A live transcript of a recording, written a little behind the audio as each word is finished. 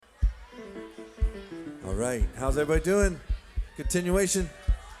right. How's everybody doing? Continuation.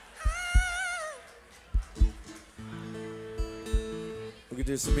 We could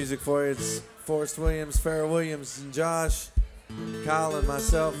do some music for you. It's Forrest Williams, Pharrell Williams, and Josh, Kyle, and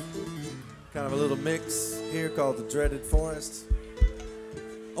myself. Kind of a little mix here called The Dreaded Forest.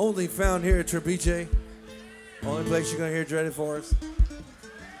 Only found here at Trebuchet. Only place you're going to hear Dreaded Forest.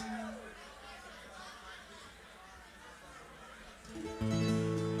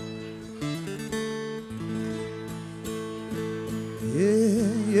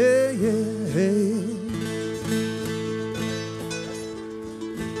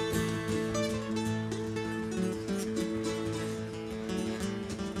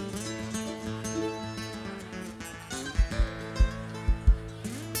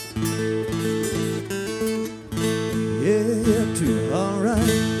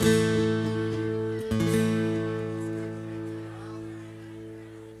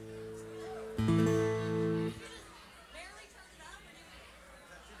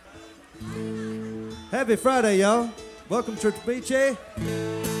 Happy Friday, y'all. Welcome to Trebuchet.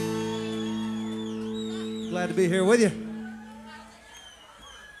 Glad to be here with you.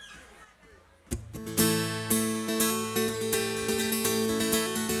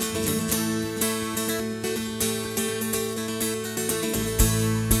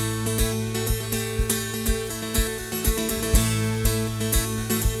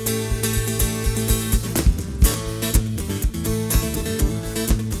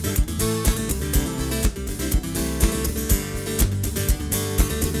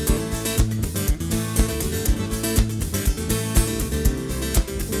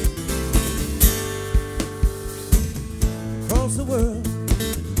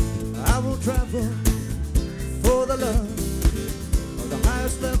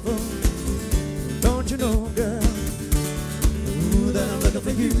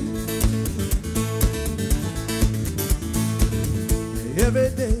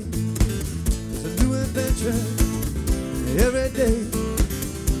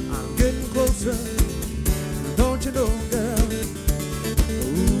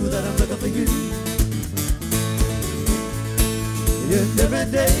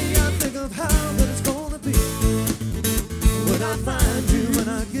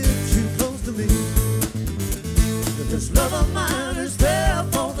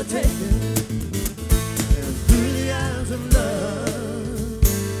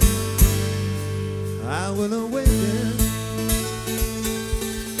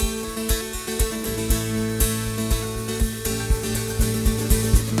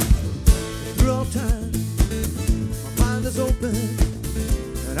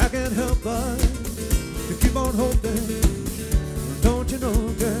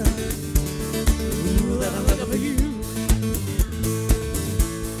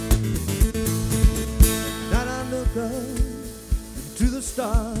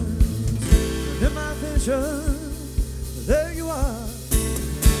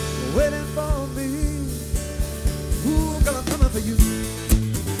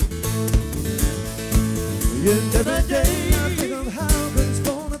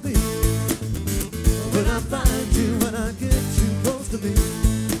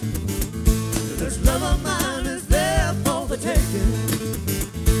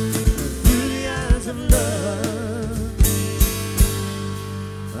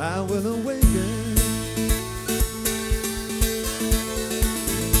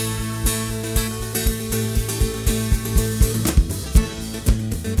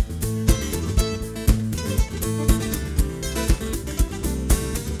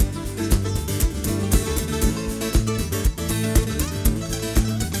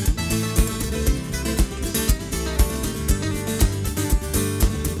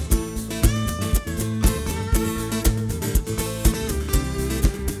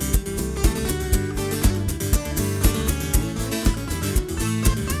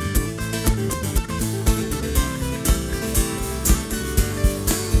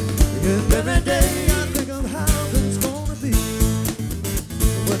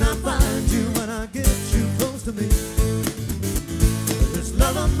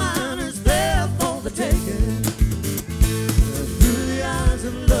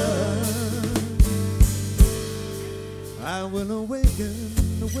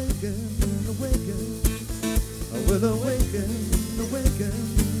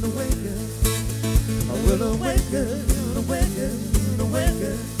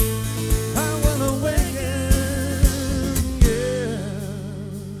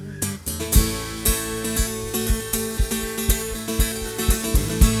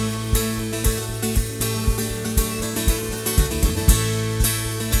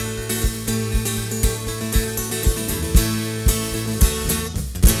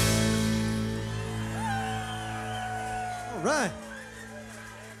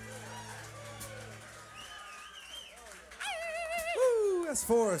 That's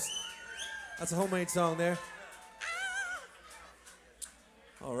Forrest. That's a homemade song there.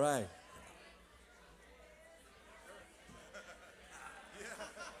 All right.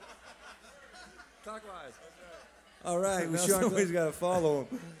 Clockwise. All right. Now sure somebody's got to follow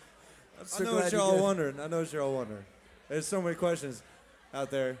him. so I know glad what you you're all did. wondering. I know what you're all wondering. There's so many questions out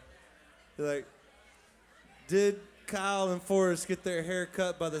there. They're like, did Kyle and Forrest get their hair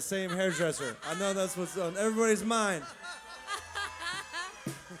cut by the same hairdresser? I know that's what's on everybody's mind.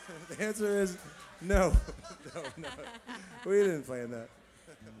 The answer is no. No. We didn't plan that.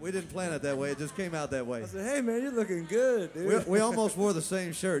 We didn't plan it that way. It just came out that way. I said, hey, man, you're looking good, dude. We almost wore the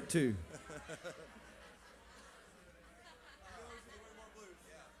same shirt, too.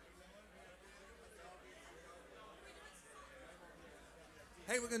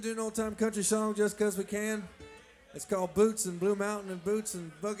 Hey, we're going to do an old-time country song just because we can. It's called Boots and Blue Mountain and Boots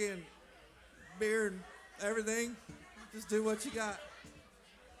and Boogie and Beer and everything. Just do what you got.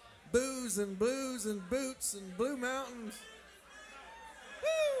 Booze and blues and boots and Blue Mountains.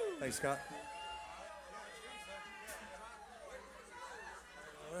 Woo! Thanks, Scott.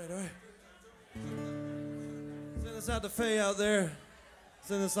 All right. Send us out to Faye out there.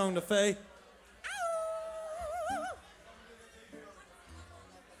 Send the song to Faye.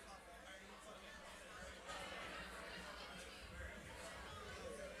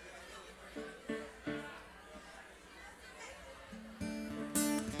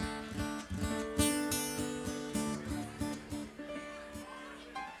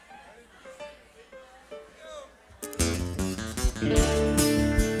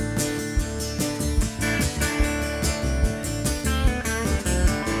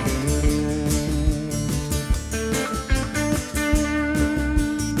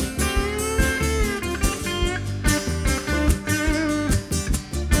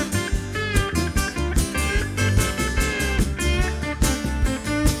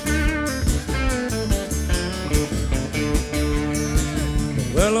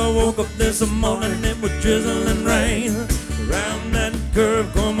 Well, I woke up this morning, it was drizzling rain. Around that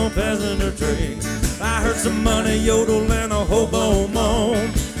curve come a passenger train. I heard some money yodel and a hobo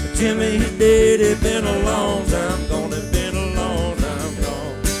moan. Jimmy, he dead, it been a long time gone, it been a long time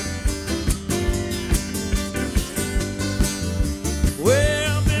gone.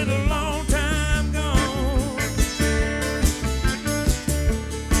 Well, been a long time gone.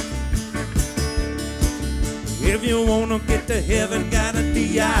 If you wanna get to heaven, got a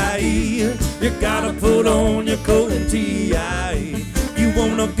D.I.E. You gotta put on your coat and T.I.E. You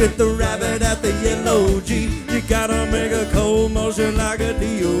wanna get the rabbit at the yellow G, you gotta make a cold motion like a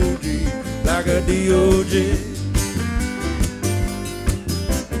D.O.G. Like a D.O.G.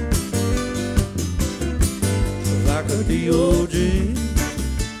 Like a D.O.G.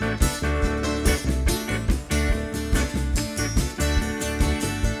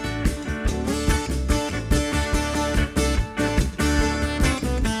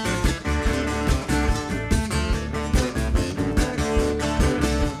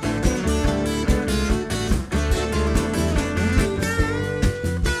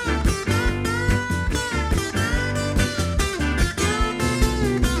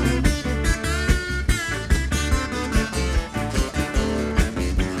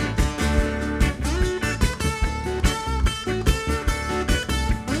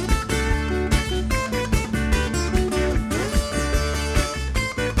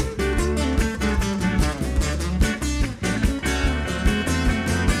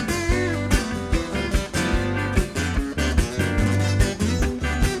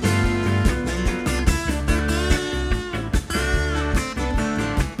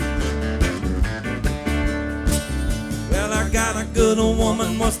 Good old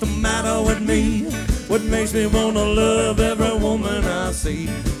woman, what's the matter with me? What makes me wanna love every woman I see?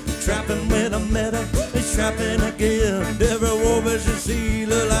 Trapping when I met her, it's trapping again. Every woman she see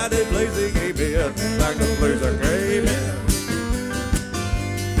look like the place they came in, like the place I came in.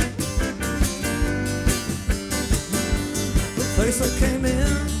 The place I came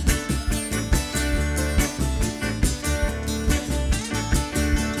in.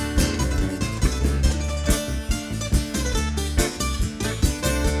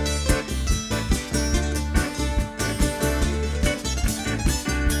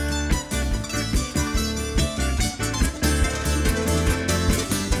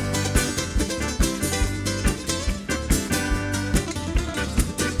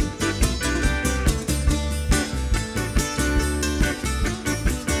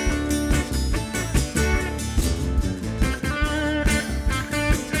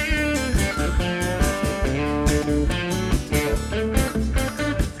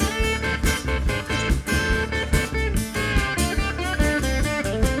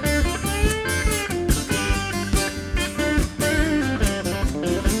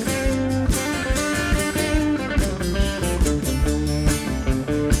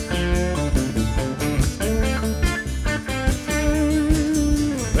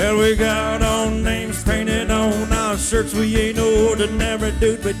 Well, we got our names painted on our shirts. We ain't no ordinary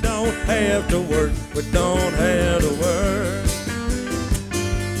dude. We don't have to work. We don't have to work.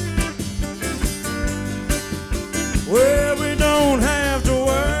 Well, we don't have to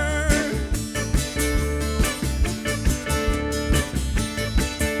work.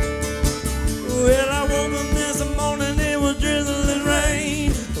 Well, I woke up this morning, it was drizzling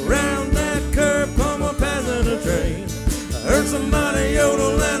rain. Around that curve come a passenger train. I heard somebody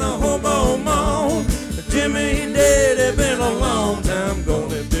yodel and a hobo moan. Jimmy, he dead, it been a long time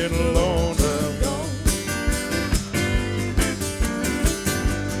gone. It been a long time gone.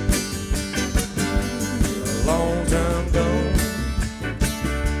 A long time gone.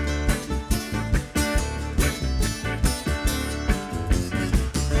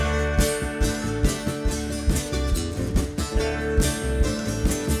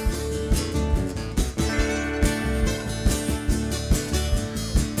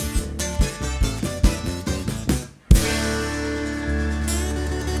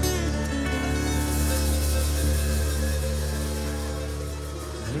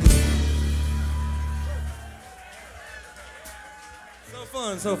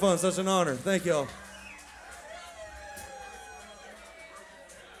 So fun, such an honor. Thank y'all.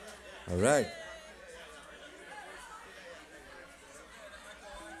 All right.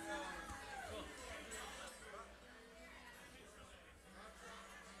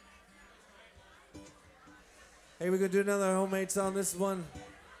 Hey, we're going to do another homemade song. This one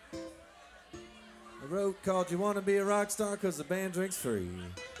I wrote called You Want to Be a Rock Star Because the Band Drinks Free.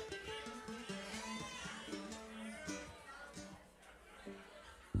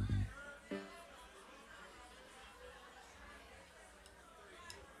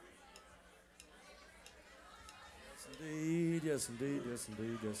 Yes, indeed, yes,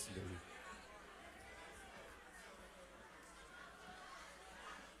 indeed, yes, indeed.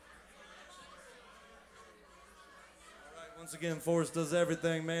 All right, once again, Forrest does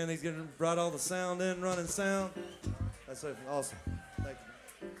everything, man. He's getting brought all the sound in, running sound. That's awesome. Thank you.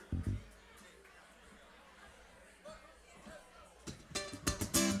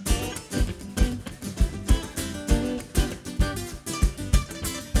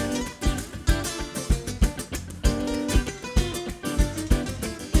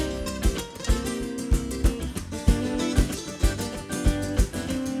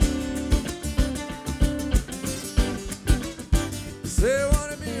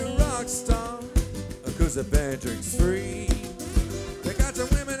 The band drinks free. They got some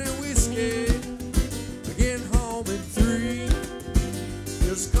women and whiskey. Getting home in 3.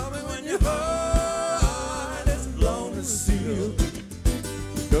 Just call me when your heart is blown to seal.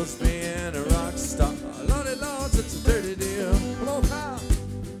 Goes being a rock star. Lordy Lord, it's a dirty deal. Come on, Kyle.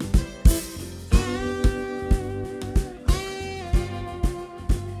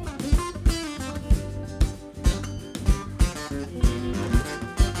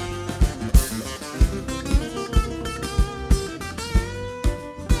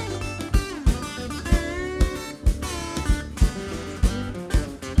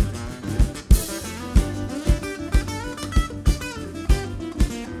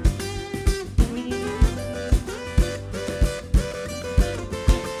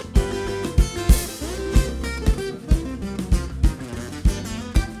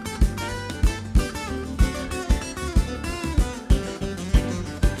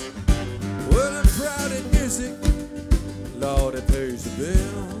 Lord, it pays the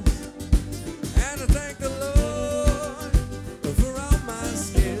bills. And I thank the Lord for all my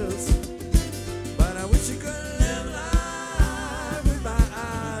skills. But I wish you could live life with my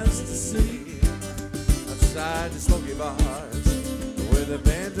eyes to see. Outside the smoky bars where the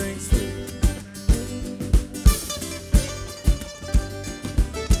band drinks free.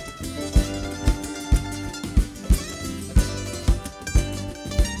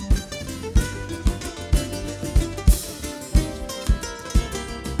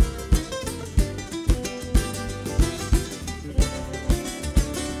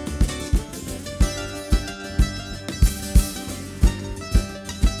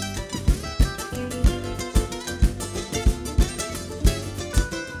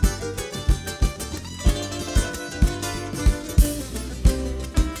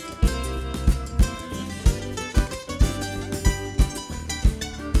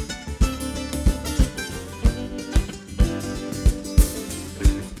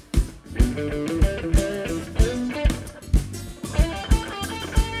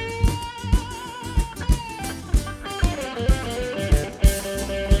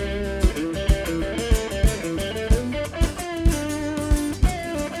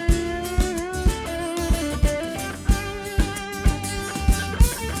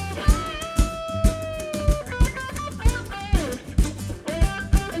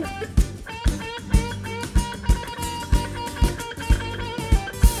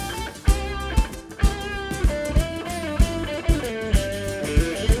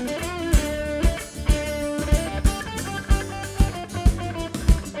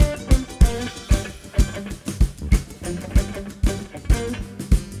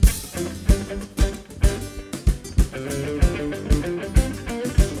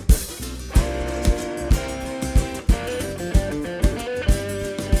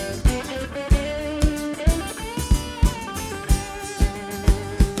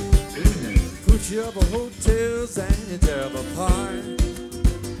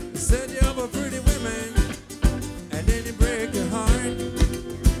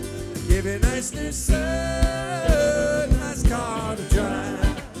 listen, nice car to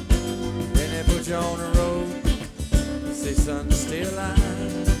drive. Then they put you on the road, say son, stay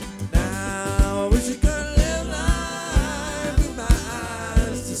alive. Now I wish you could live life with my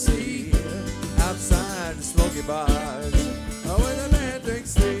eyes to see. Outside the smoky bars, oh, where the man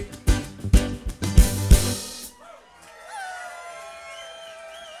drinks sweet.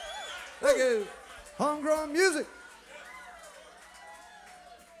 Thank you. Homegrown music.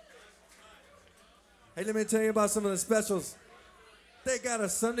 Hey, let me tell you about some of the specials. They got a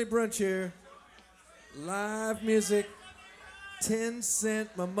Sunday brunch here. Live music,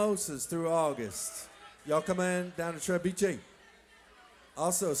 10-cent mimosas through August. Y'all come in down to Trebuchet.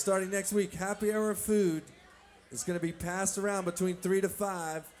 Also, starting next week, happy hour food is going to be passed around between 3 to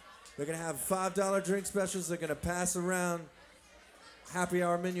 5. They're going to have $5 drink specials. They're going to pass around happy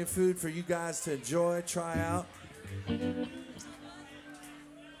hour menu food for you guys to enjoy, try out.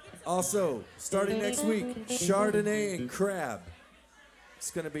 Also, starting next week, Chardonnay and crab. It's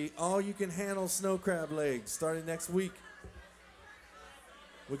going to be all you can handle snow crab legs starting next week.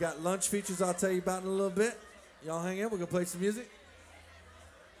 We got lunch features I'll tell you about in a little bit. Y'all hang out. We're going to play some music.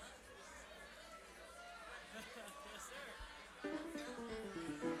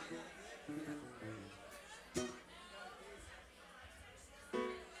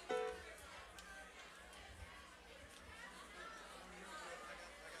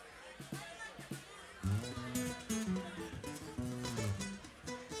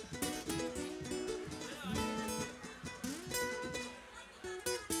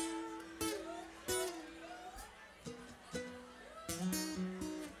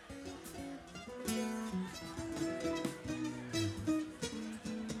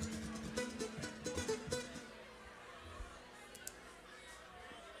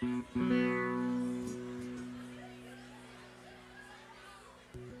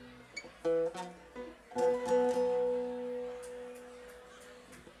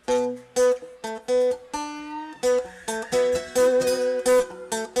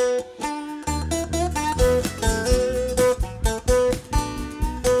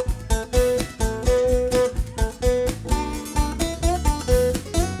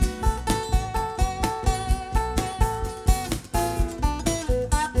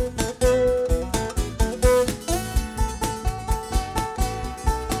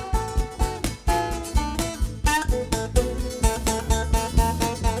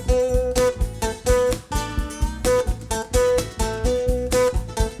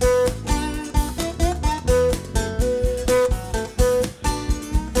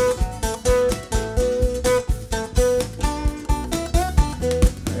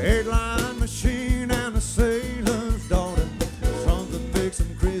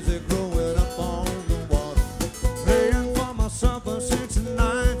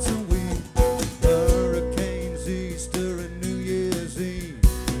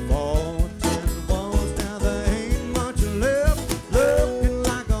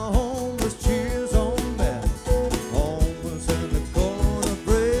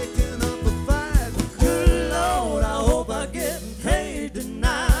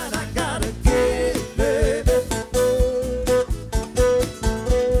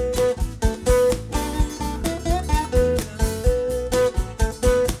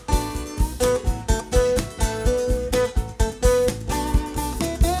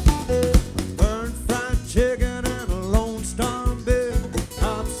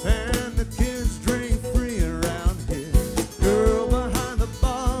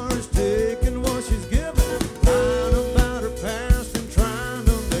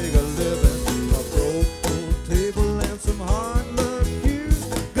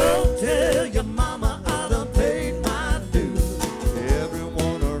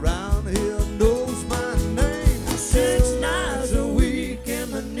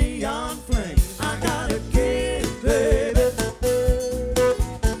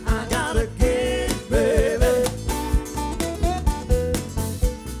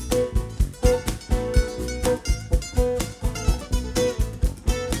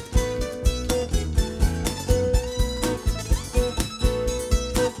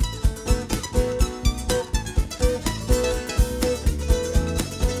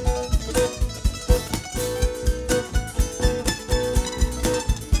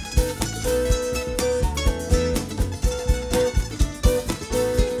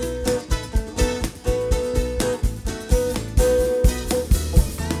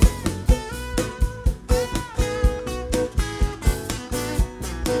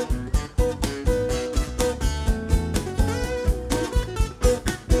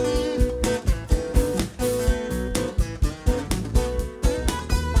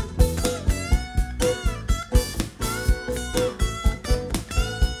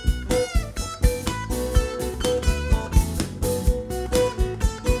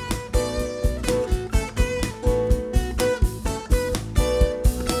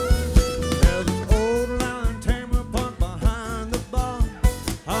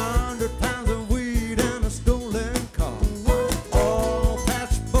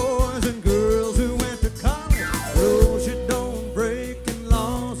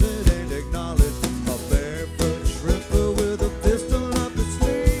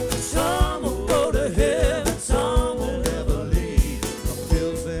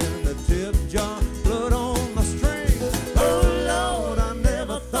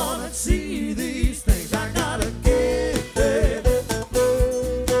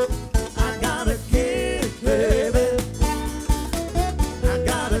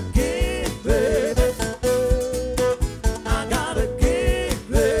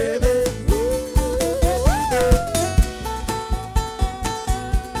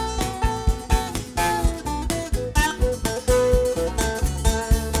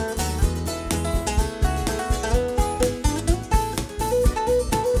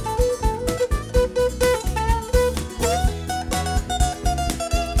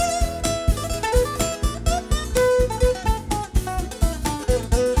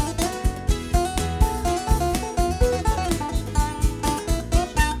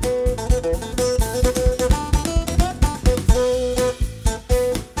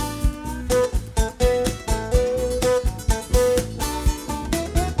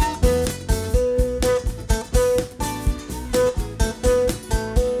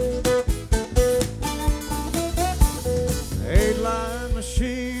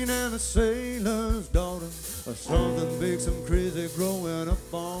 blowing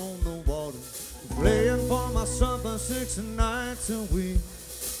up on the water, playing for my summer 6 nights a week.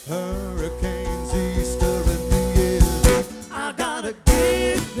 Hurricanes, Easter, and New Year's Eve. I got a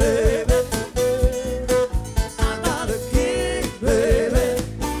gig, baby. I got a gig, baby.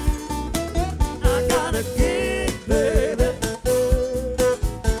 I got a gig, baby.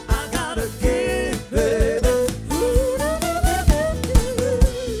 I got a gig, baby.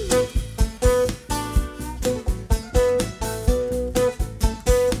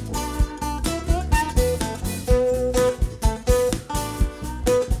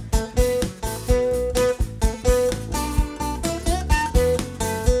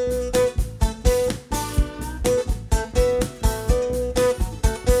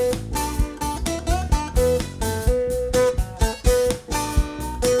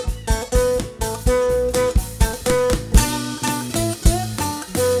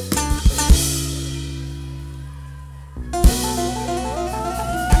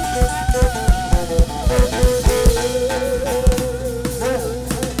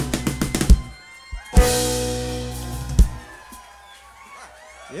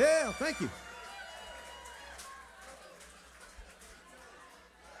 Yeah, thank you.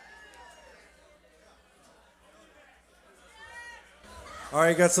 All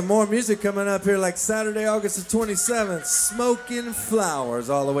right, got some more music coming up here like Saturday, August the 27th. Smoking Flowers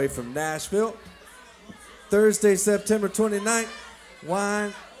all the way from Nashville. Thursday, September 29th,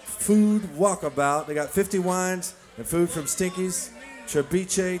 Wine Food Walkabout. They got 50 wines and food from Stinky's,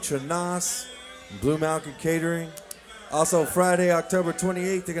 Trebuchet, Trenas, and Blue Mountain Catering. Also, Friday, October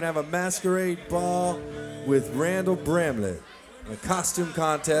 28th, they're going to have a masquerade ball with Randall Bramlett, a costume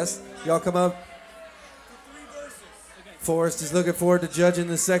contest. Y'all come up. Forrest is looking forward to judging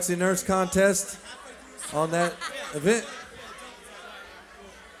the Sexy Nurse contest on that event.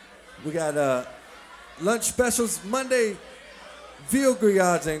 We got lunch specials Monday, veal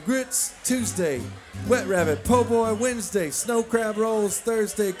grillades and grits. Tuesday, wet rabbit, po' boy. Wednesday, snow crab rolls.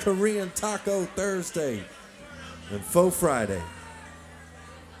 Thursday, Korean taco. Thursday, and faux Friday.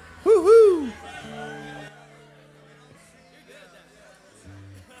 Woo-hoo!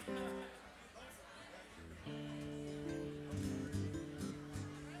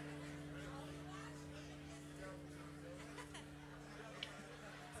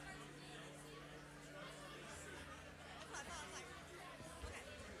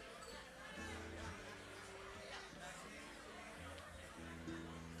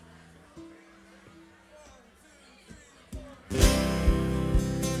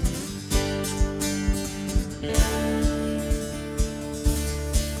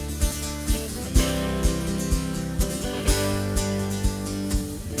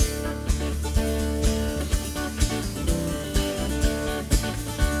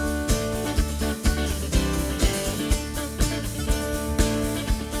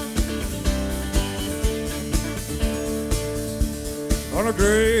 On a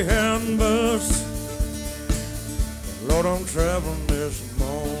Greyhound bus, Lord, I'm traveling this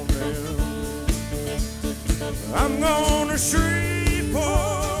morning. I'm going to Shreveport,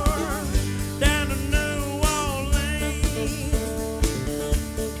 down to New Orleans.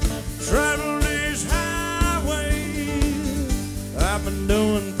 Travel this highway, I've been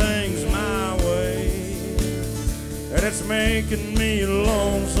doing things my way, and it's making me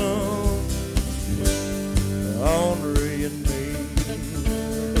lonesome. Ornery and me.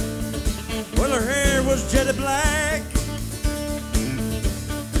 Well, her hair was jetty black,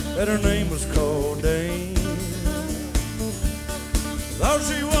 and her name was Corday. Though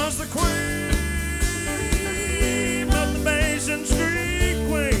she was the queen of the Basin Street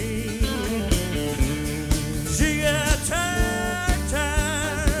Queen, she got tired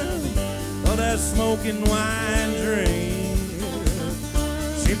of that smoking wine drink.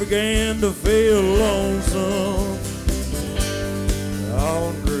 She began to feel lonesome,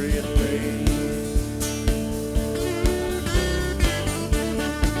 ornery and me.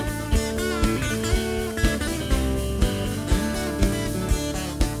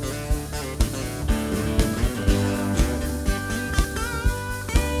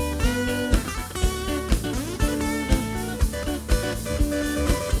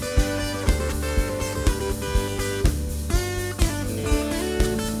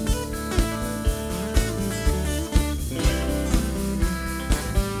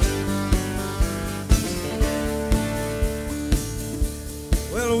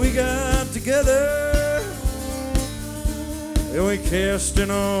 We got together and we cast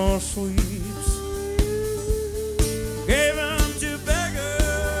in our sweets, gave them to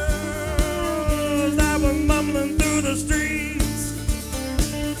beggars that were mumbling through the streets.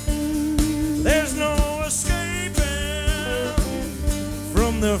 There's no escaping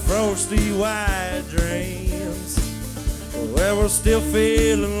the frosty white dreams. Well, we're still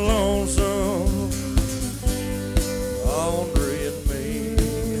feeling lonesome on Red Main.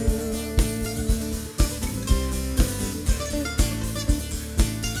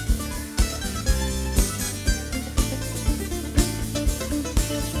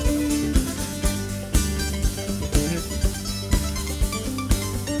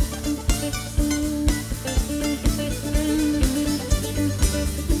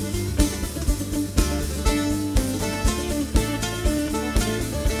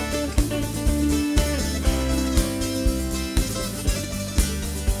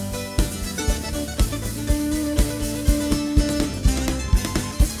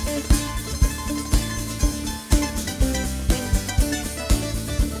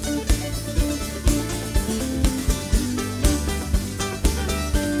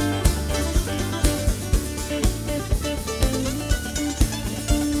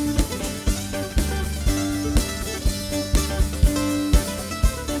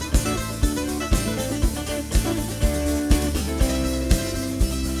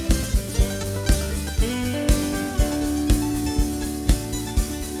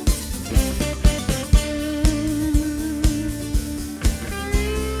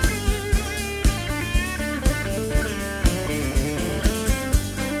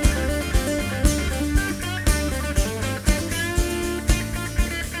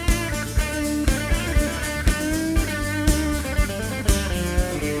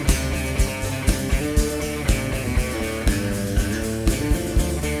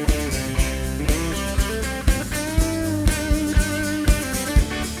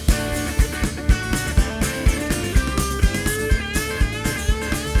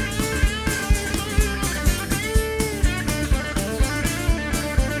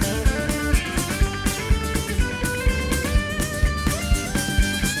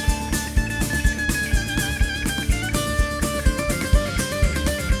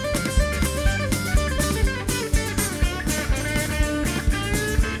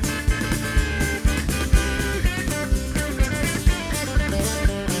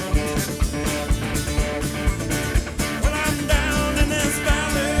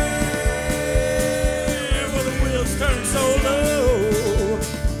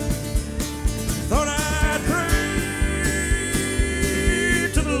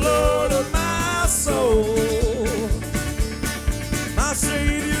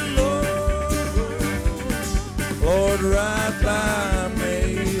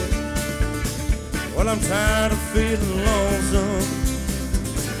 I'm tired of feeling lonesome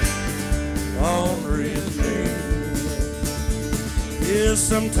on Red Main.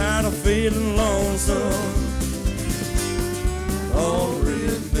 Yes, I'm tired of feeling lonesome on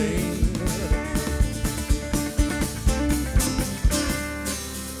Red Main.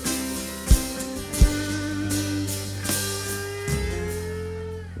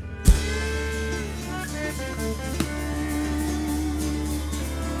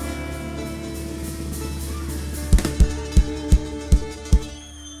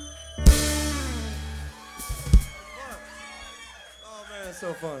 That's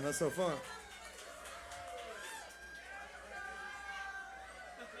so fun. That's so fun.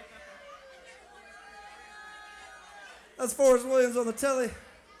 That's Forrest Williams on the Tele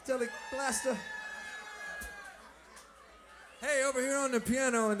Blaster. Hey, over here on the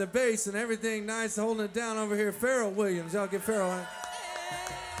piano and the bass and everything nice, holding it down over here, Pharrell Williams. Y'all give Pharrell a...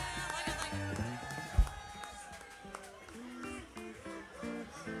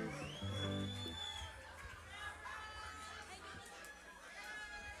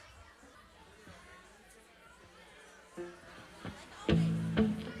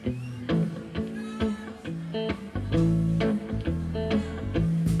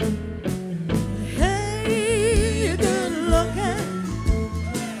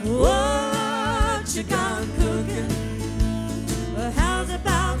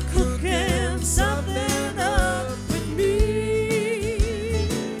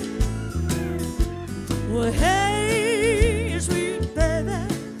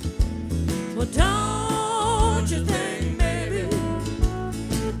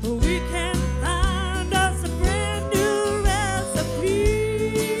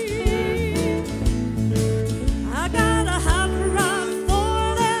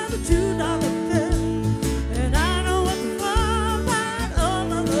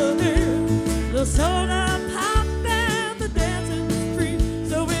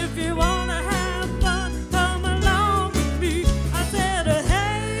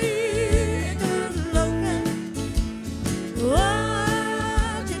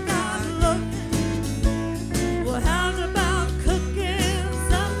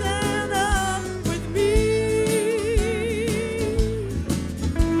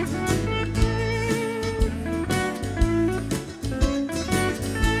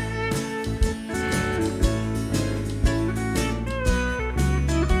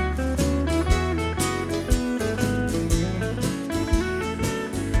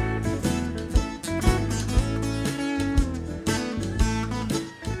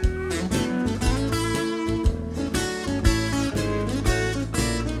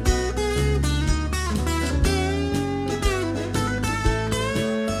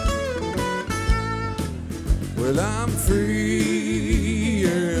 I'm free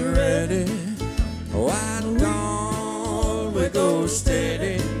and ready. Why don't we go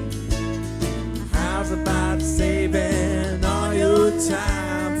steady? How's about saving all your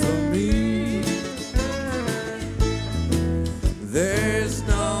time for me? There's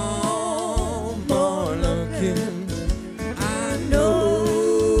no more looking. I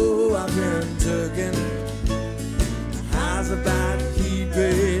know I've been taken. How's about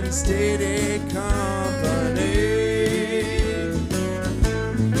keeping steady company?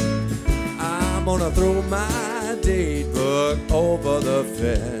 I'm gonna throw my date book over the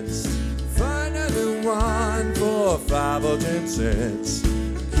fence. Find a new one for 5 or 10 cents.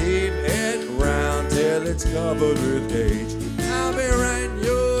 Keep it round till it's covered with age. I'll be writing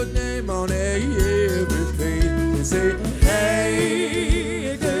your name on every page. You say,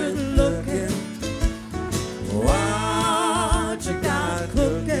 hey, good looking, what you got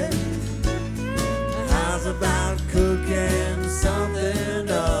cooking? How's about cooking something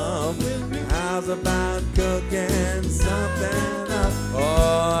up? How's about cooking something up?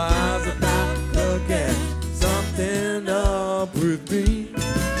 Oh, how's about cooking something up with me?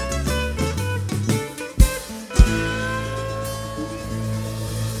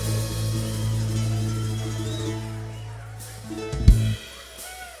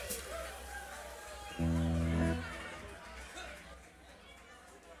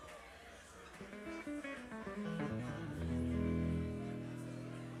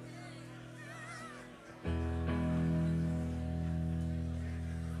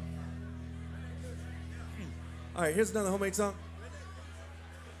 All right, here's another homemade song.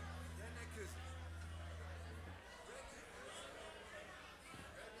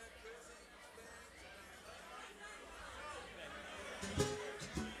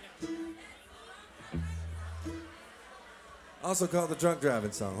 Also called the drunk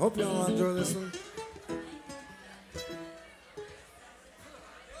driving song. Hope y'all enjoy this one.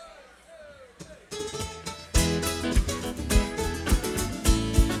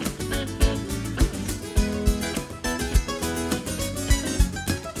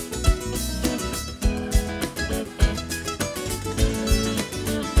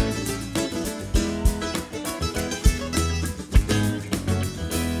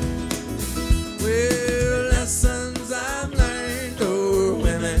 Well, lessons I've learned, oh,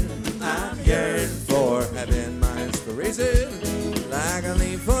 women I've yearned for have been my inspiration. Like a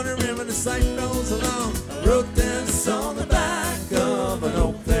leaf on a river, the sight goes along. I wrote this on the back of an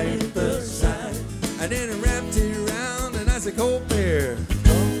old paper sign. I didn't wrap it around an icy cold beer.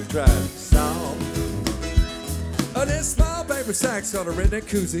 Don't drive song. Oh, this small paper sack's called a redneck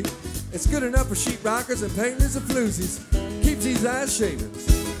koozie. It's good enough for sheetrockers and painters and floozies. Keeps these eyes shavings.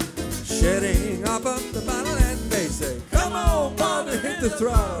 Shedding up the bottle and they say, come on, partner, hit the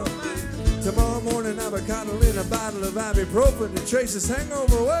throttle. Tomorrow morning I'll be coddling a bottle of ibuprofen to chase this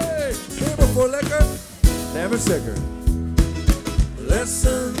hangover away. Here before liquor, never sicker.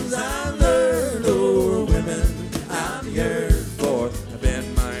 Lessons I learned, oh, women I've yearned for have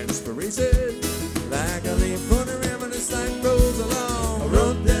been my inspiration. Like a leaf on a river, this life rolls along. I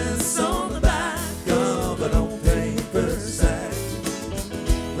wrote this on the back of an old paper sack.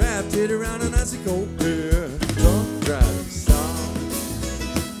 Wrapped it around an icy cold beer. Drunk driving song.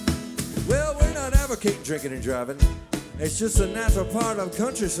 Well, we're not advocating drinking and driving. It's just a natural part of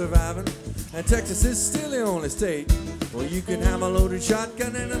country surviving. And Texas is still the only state where you can have a loaded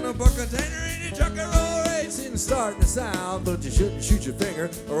shotgun and a buck container in your truck and roll racing. Starting to sound, but you shouldn't shoot your finger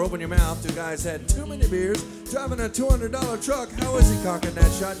or open your mouth. Two guys had too many beers, driving a $200 truck. How is he cocking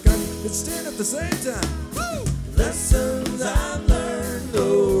that shotgun? It's steering at the same time. Woo! Lessons I've learned,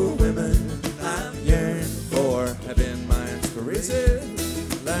 oh, women I've yearned for have been my inspiration.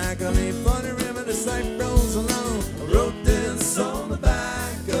 Like a leaf on a river, the sight rolls along. I wrote this on the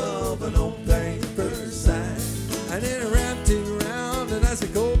back of an old paper sack. I then wrapped it around an icy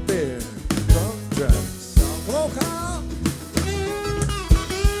cold beer. Drunk driving song. Come on, Carl.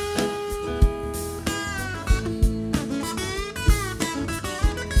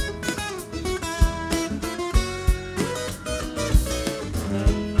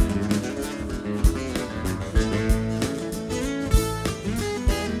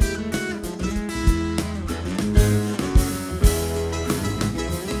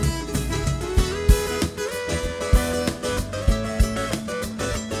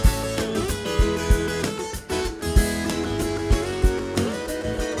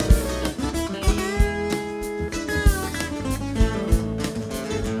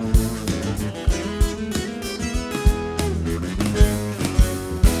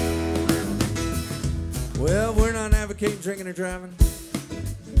 Well, we're not advocating drinking or driving.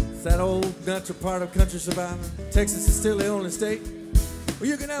 It's that old natural part of country surviving. Texas is still the only state where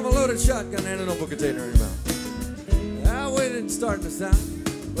you can have a loaded shotgun and an open container in your mouth. I waited and starting to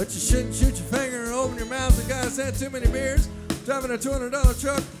sound, but you shouldn't shoot your finger and open your mouth. The guy's had too many beers, driving a $200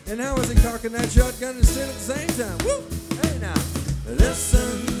 truck, and how is he cocking that shotgun and still at the same time? Woo! Hey now. The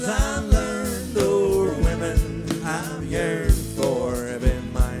lessons I've learned o'er women I've yearned for have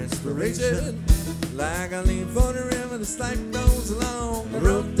been my inspiration. Like I lean for the river, the slack goes along. I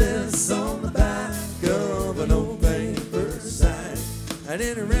wrote this on the back of an old paper sack, and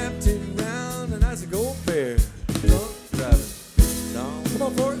then I wrapped it around an icy gold pair. Drunk driving. No, come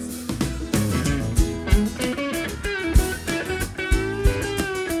on, Forrest.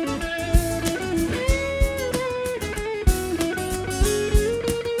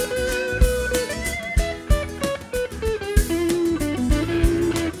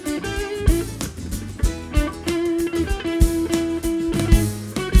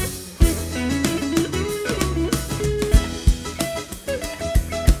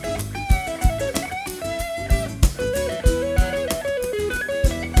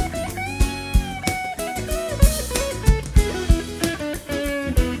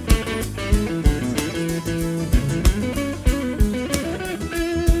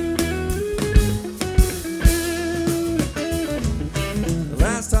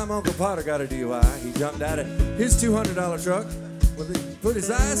 Uncle Potter got a DUI. He jumped out of his $200 truck, put his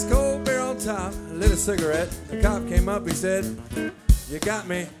ice cold beer on top, lit a cigarette. The cop came up, he said, "You got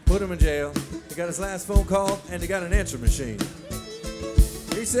me," put him in jail. He got his last phone call, and he got an answer machine.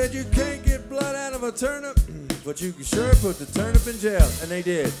 He said, "You can't get blood out of a turnip, but you can sure put the turnip in jail." And they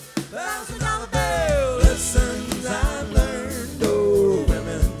did. $1,000 bill. Lessons I've learned, oh,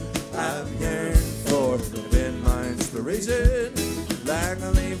 women I've yearned for have been my inspiration. Like I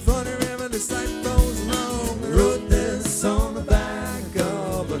lean for the river, the sight goes along. I wrote this on the back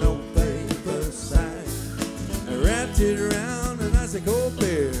of an old paper sack. I wrapped it around an icy cold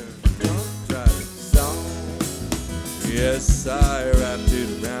beer. Drunk driving song. Yes, I wrapped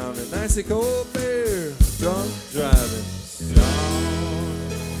it around an icy cold beer. Drunk driving song.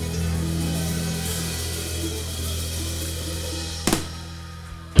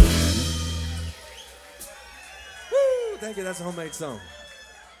 Thank you, that's a homemade song.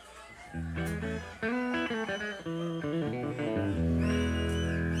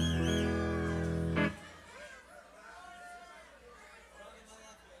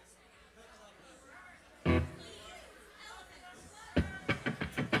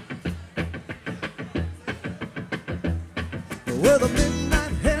 Well, the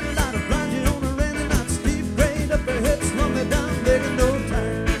midnight headlight will blind you on a rainy night. Steep grade up ahead, slow me down, begging no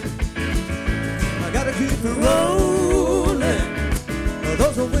time. I gotta keep it rolling.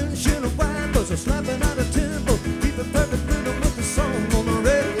 Those are windshield wipers are slapping out of tempo. Keep it perfect rhythm with the song on the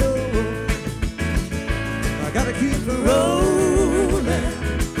radio. I gotta keep it rolling.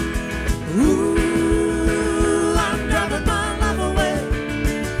 Ooh, I'm driving my life away,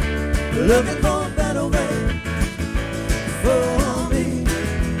 looking for a better way for me.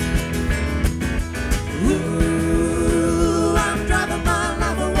 Ooh, I'm driving my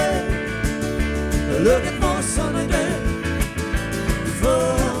life away, looking for a sunny day for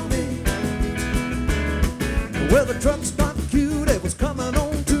me. Well, the truck stopped cute, it was coming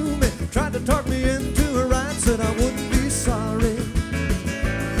on to me. Tried to talk me into a ride, said I wouldn't be sorry.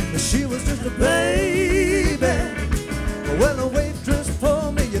 She was just a baby. Well, the waitress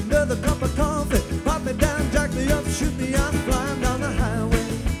poured me another cup of coffee, pop me down, jack me up, shoot me out, flying down the highway,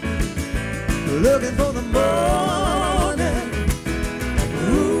 looking for the morning.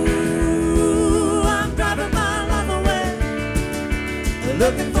 Ooh, I'm driving my life away,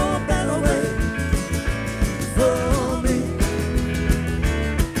 looking for a better way for me.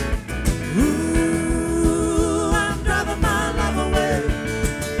 Ooh, I'm driving my life away,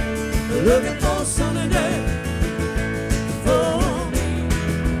 looking for a sunny day for me.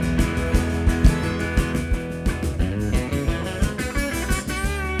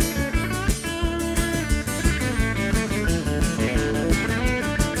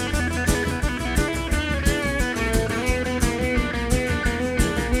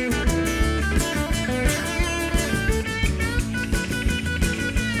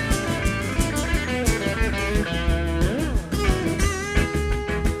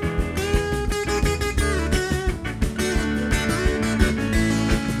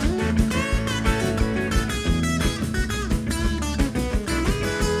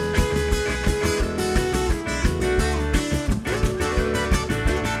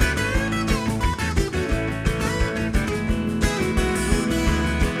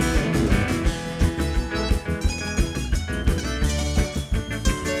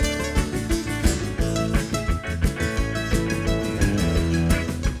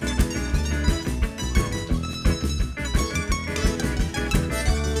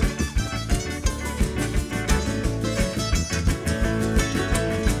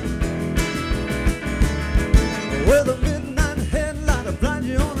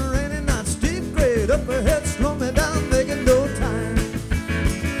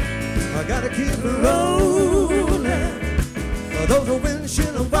 keep it rolling. Those are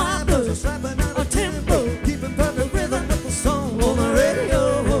windshield wipers are slapping out a tempo, keeping perfect rhythm with the song on the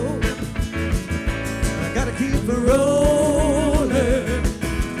radio. I gotta keep it rolling.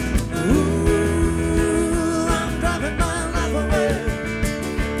 Ooh, I'm driving my life away,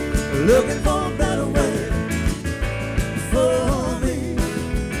 looking for a better way for me.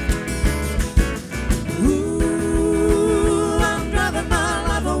 Ooh, I'm driving my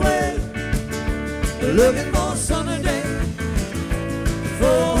life away, looking for a sunny day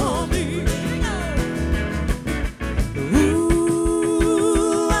for me.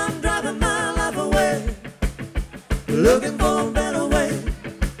 Ooh, I'm driving my life away, looking for a better way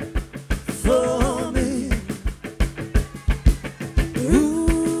for me.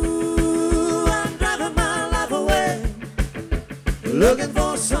 Ooh, I'm driving my life away, looking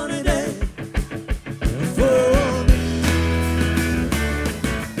for a sunny day for me.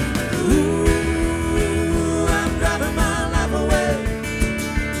 Ooh, I'm driving my life away,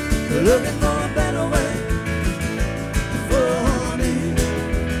 looking for a better way for me.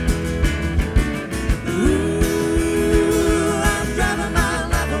 Ooh, I'm driving my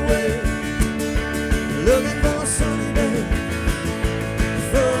life away, looking for a sunny day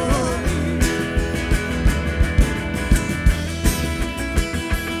for me.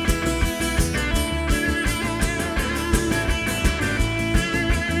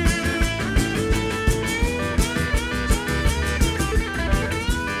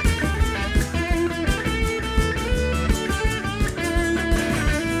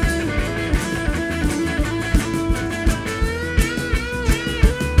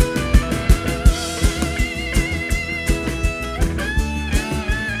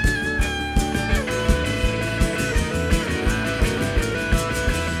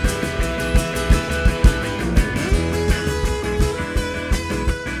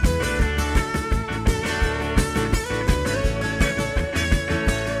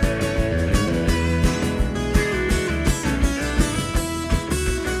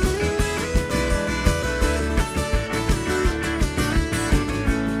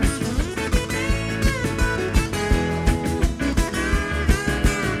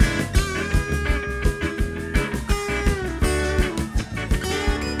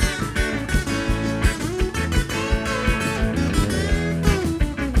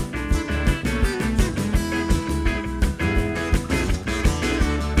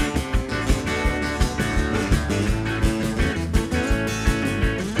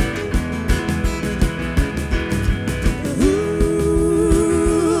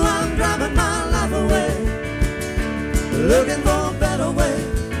 Ooh, I'm driving my life away, looking for a better way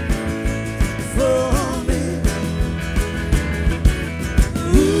for me.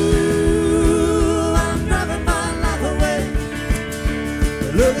 Ooh, I'm driving my life away,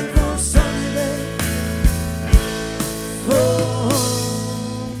 looking for a sunny day for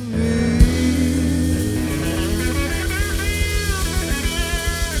me.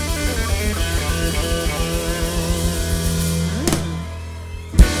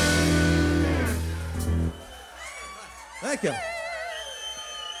 Thank you.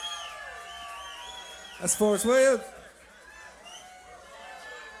 That's Forrest Williams.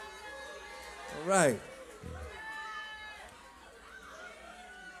 All right.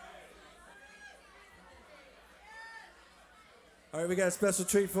 All right, we got a special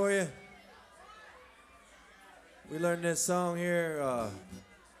treat for you. We learned this song here.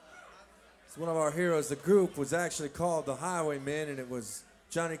 It's one of our heroes. The group was actually called the Highwaymen, and it was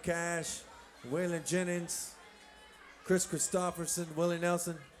Johnny Cash, Waylon Jennings, Chris Christopherson, Willie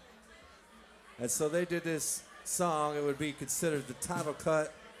Nelson. And so they did this song. It would be considered the title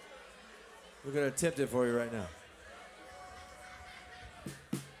cut. We're going to attempt it for you right now.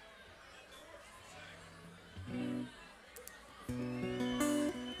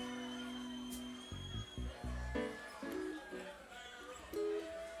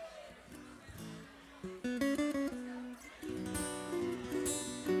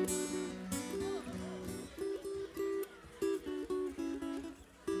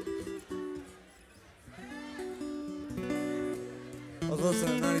 I was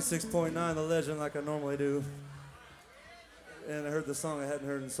listening to 96.9 The Legend like I normally do. And I heard the song I hadn't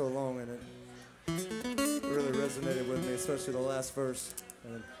heard in so long, and it really resonated with me, especially the last verse.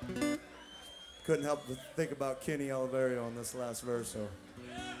 And couldn't help but think about Kenny Oliverio on this last verse, so.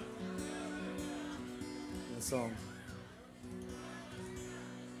 The song.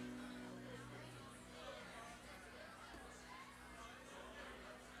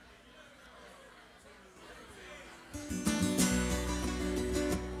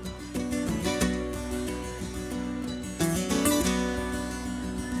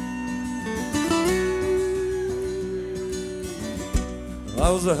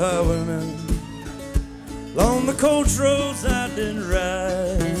 was a highwayman. Along the coach roads I did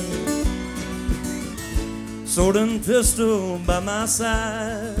ride, sword and pistol by my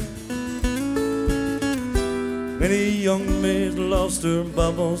side. Many young maids lost her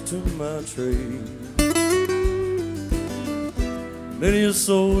bubbles to my trade. Many a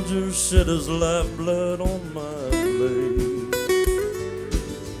soldier shed his lifeblood on my blade.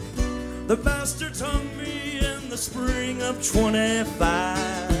 The bastards hung me in the spring of 25,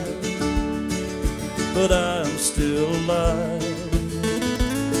 but I'm still alive.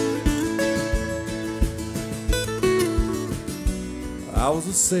 I was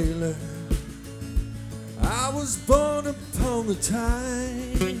a sailor, I was born upon the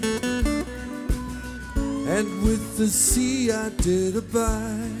tide, and with the sea I did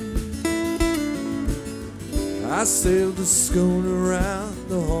abide. I sailed the schooner around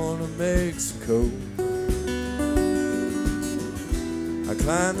the Horn of Mexico. I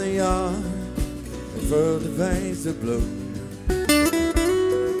climbed the yard and furled the vanes to blow.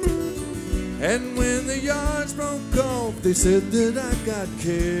 And when the yards broke off, they said that I got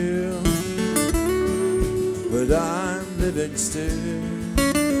killed, but I'm living still.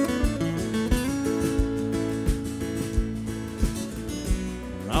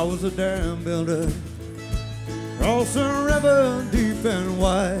 I was a dam builder, across a river deep and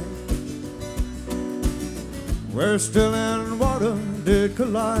wide, where still and water did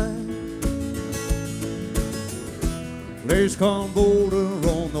collide. Place called Boulder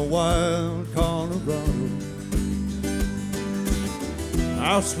on the wild Colorado.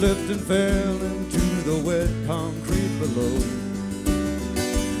 I slipped and fell into the wet concrete below.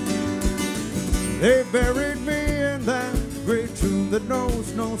 They buried me in that great tomb that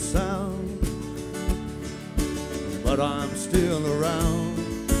knows no sound, but I'm still around,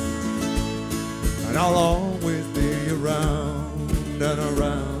 and I'll always be around and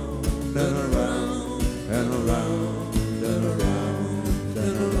around and around and around and around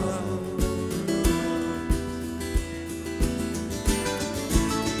and around.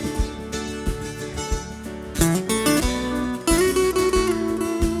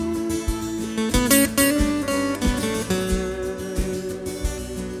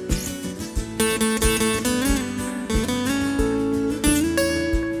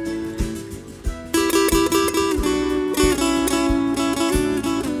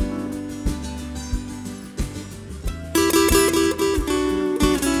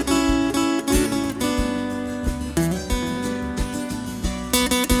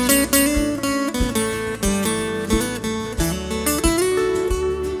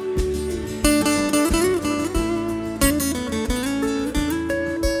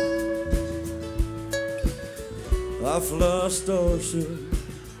 I fly a starship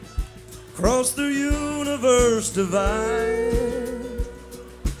across the universe divide.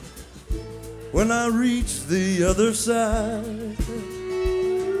 When I reach the other side,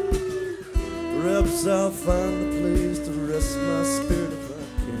 perhaps I'll find a place to rest my spirit if I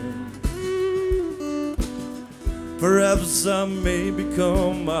can. Perhaps I may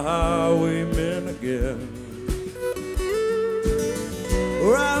become a highwayman again,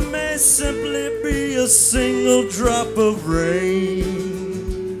 or I may simply be a single drop of rain,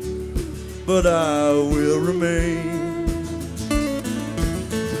 but I will remain,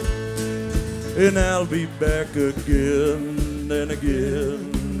 and I'll be back again and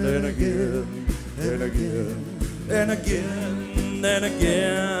again and again and again and again and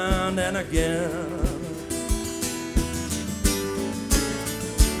again and again.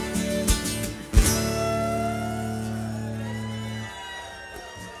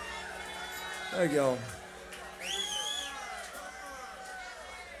 Thank y'all.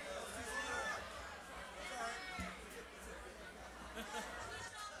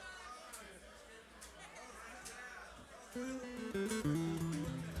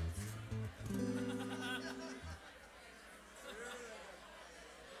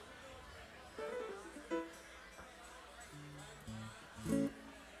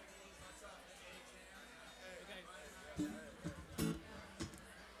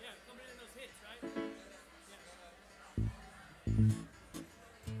 Yeah, coming in those hits, right?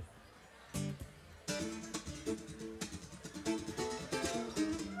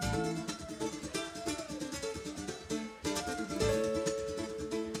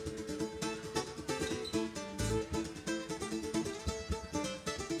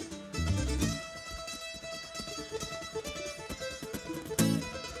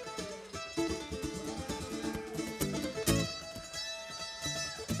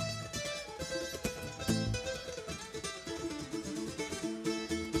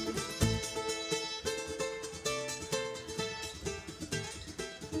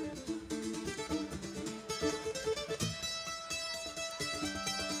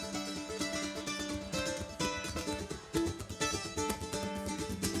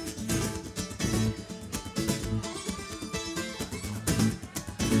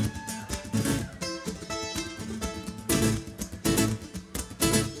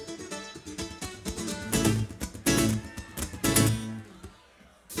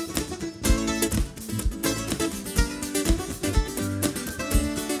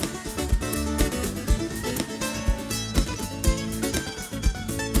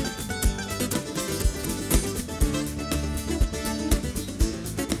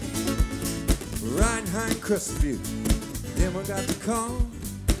 riding high in Crescent View. Then we got the call.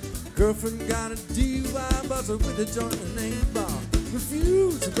 Girlfriend got a DUI, buzzer with a joint in the name bar.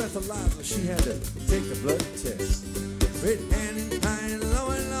 Refused to breathalyze, but she had to take the blood test. Red hand in high and low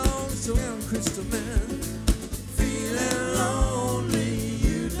and long, so young Crystal Man. Feeling lonely,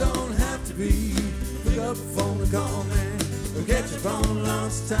 you don't have to be. Pick up the phone and call me. Or get your phone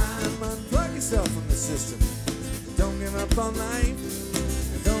lost time. Unplug yourself from the system. Don't give up on life.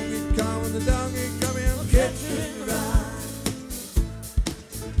 And don't get caught when the dog ain't coming. I'll catch you in the ride.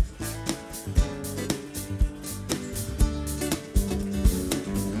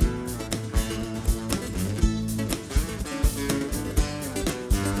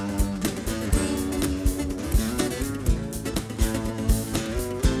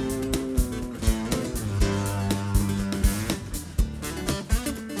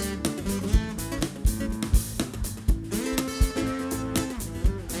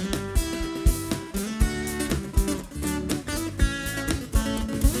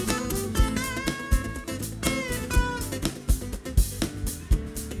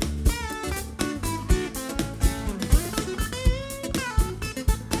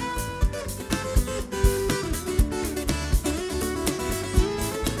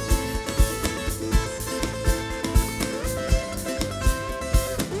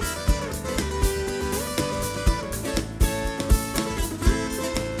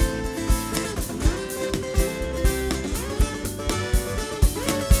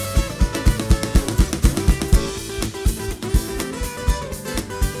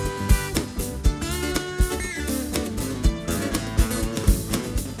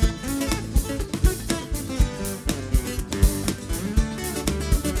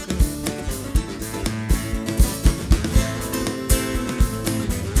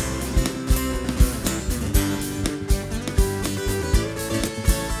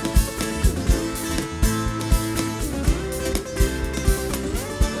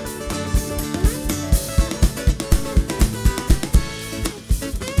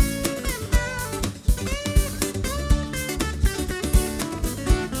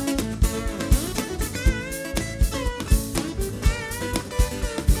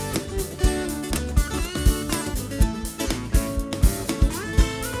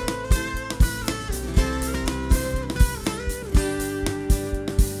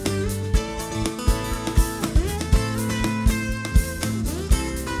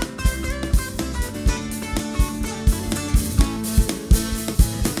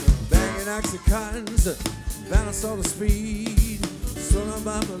 Oxycontins, balance all the speed, slow down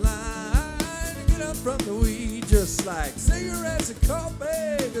by the line, get up from the weed, just like cigarettes and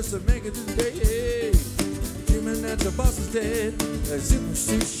coffee, just to make it to the day. Dreaming that your boss is dead, a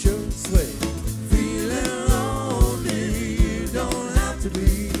superstitious sway. Feeling lonely, you don't have to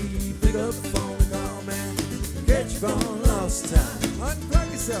be. Pick up the phone and call me, get your phone lost time.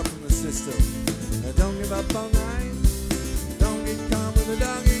 Unplug yourself from the system, and don't give up on life. Don't get caught with a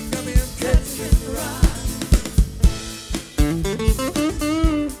doggy. Catch you in the ride.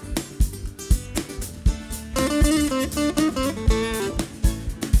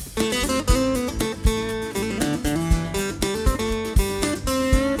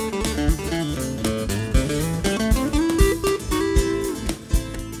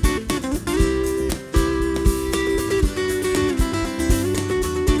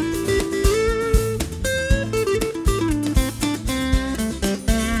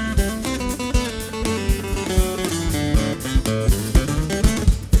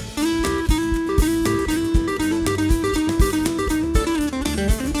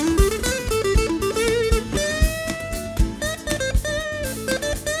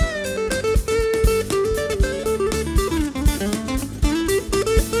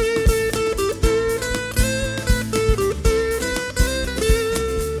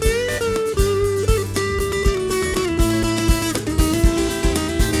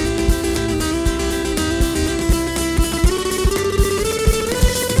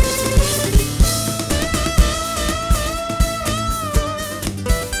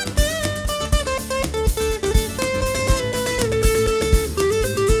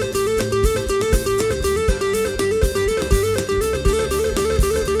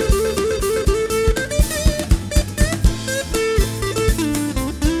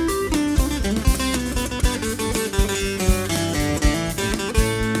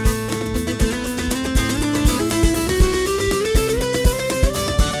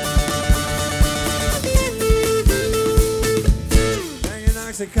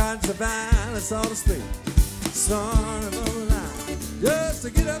 Oxycontin to balance all the speed. Son of a line, just to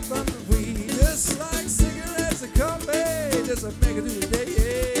get up on the weed, just like cigarettes and coffee, just to make it through the day.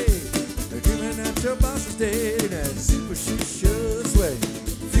 They're giving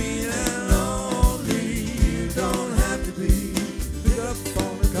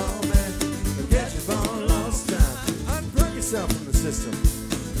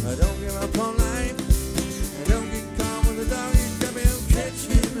system. I don't give up on life. I don't get caught with a dog. You come in, catch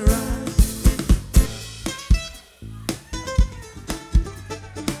me in the ride.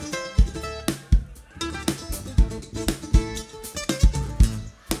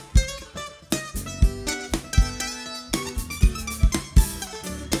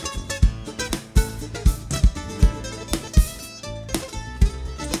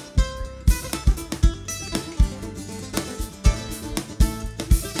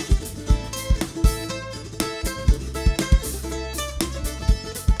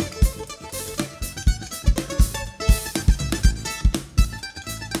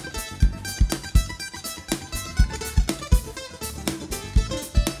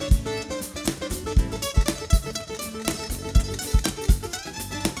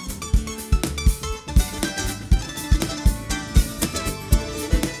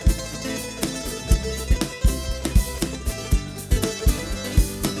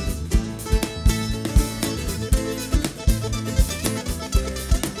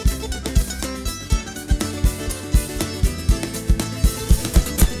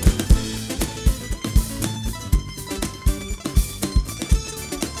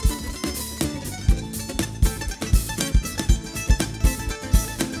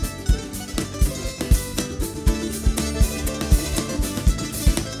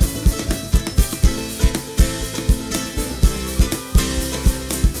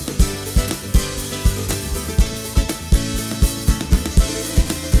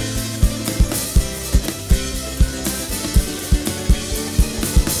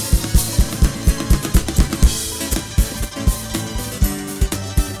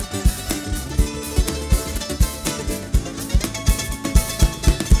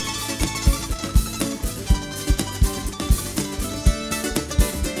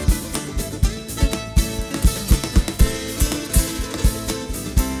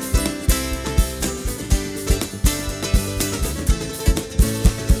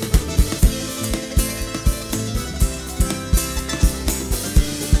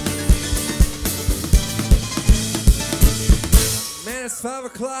 It's 5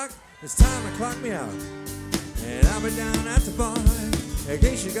 o'clock, it's time to clock me out. And I'll be down at the bar, in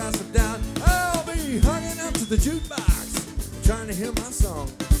case you got some doubt. I'll be hugging up to the jukebox, trying to hear my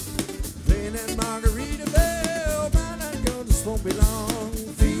song. Playing that Margaritaville, by that girl just won't be long.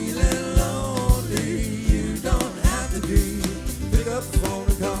 Feeling lonely, you don't have to be. Pick up the phone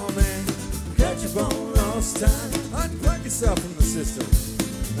and call me, catch up on lost time. Unplug yourself from the system,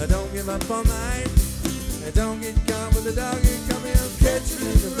 don't give up all night. And don't get caught with the dog, you come here and catch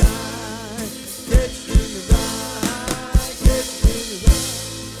me in the ride. Catch me in the ride, catch me in the ride.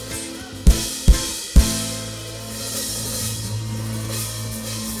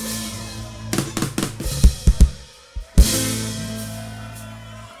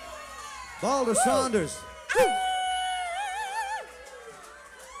 Balder Saunders.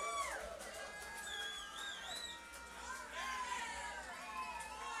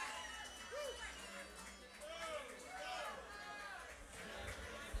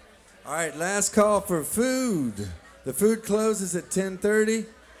 All right, last call for food. The food closes at 10:30.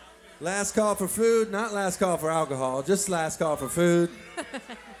 Last call for food, not last call for alcohol, just last call for food.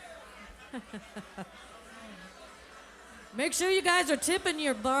 Make sure you guys are tipping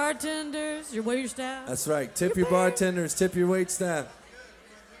your bartenders, your waiter staff. That's right. Tip your bartenders, tip your wait staff.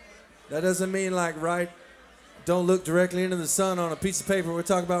 That doesn't mean like don't look directly into the sun on a piece of paper. We're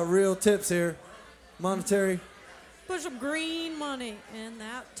talking about real tips here. Monetary. Put some green money in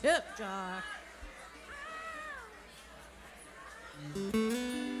that tip jar.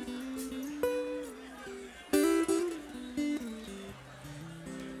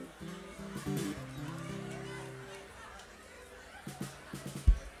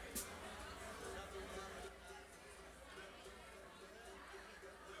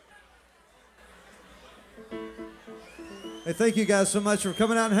 Hey, thank you guys so much for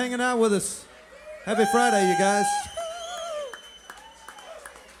coming out and hanging out with us. Happy Friday, you guys.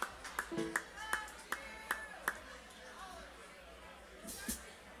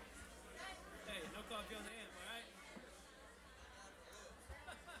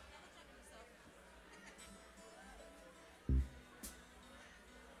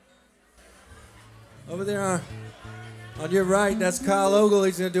 Over there on your right, that's Kyle Ogle.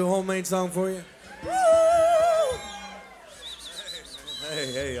 He's going to do a homemade song for you.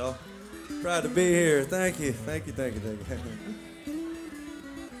 Hey, y'all. Proud to be here. Thank you. All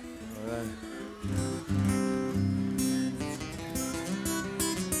right.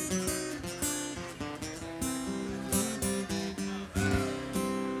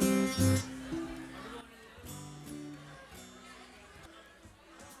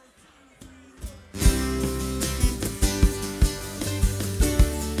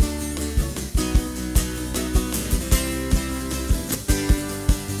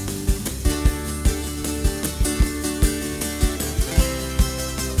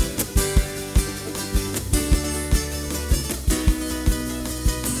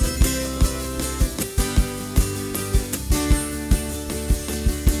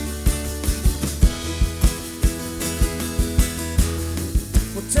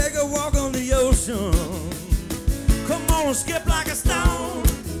 walk on the ocean. Come on, skip like a stone.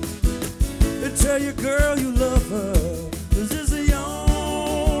 And tell your girl you love her. This is the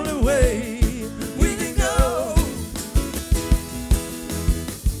only way we can go.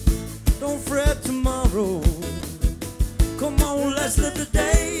 Don't fret tomorrow. Come on, let's live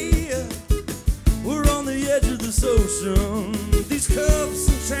today. We're on the edge of this ocean. These cuffs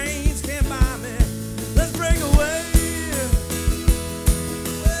and chains can't buy me. Let's break away.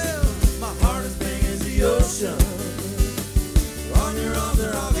 Well, my heart is big as the ocean. On your arms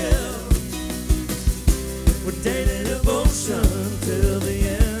there I'll give. We're dating devotion till the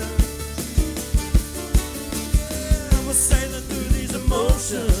end. And we're sailing through these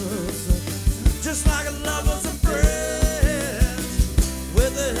emotions just like lovers and friends.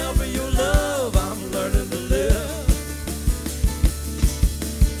 With the help of your love, I'm learning to live.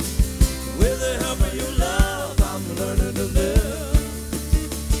 With the help of your love, I'm learning to live.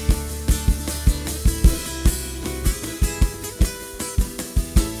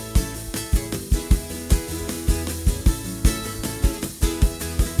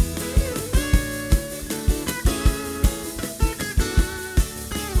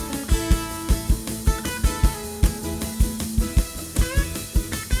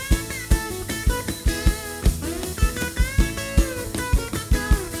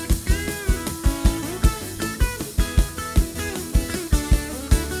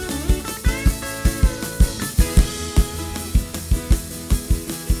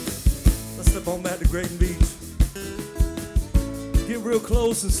 Slip on back to Grayton Beach. Get real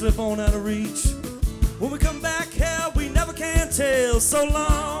close and slip on out of reach. When we come back, hell, we never can tell. So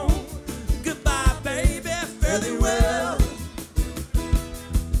long, goodbye, baby, fare thee well.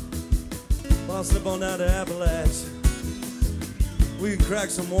 Well, I'll slip on out to Appalachia. We can crack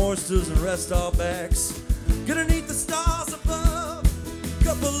some oysters and rest our backs. Get underneath the stars above.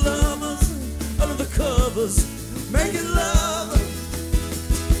 Couple lovers under the covers, making love.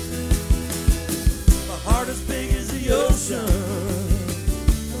 Heart as big as the ocean.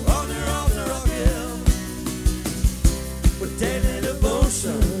 On your arms are I'll give. With daily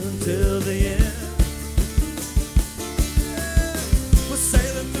devotion till the end. We're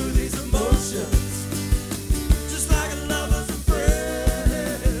sailing through these emotions just like lovers and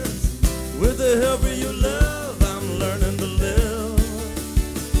friends. With the help of your love, I'm learning to live.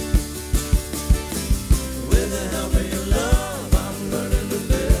 With the help of your love, I'm learning to live.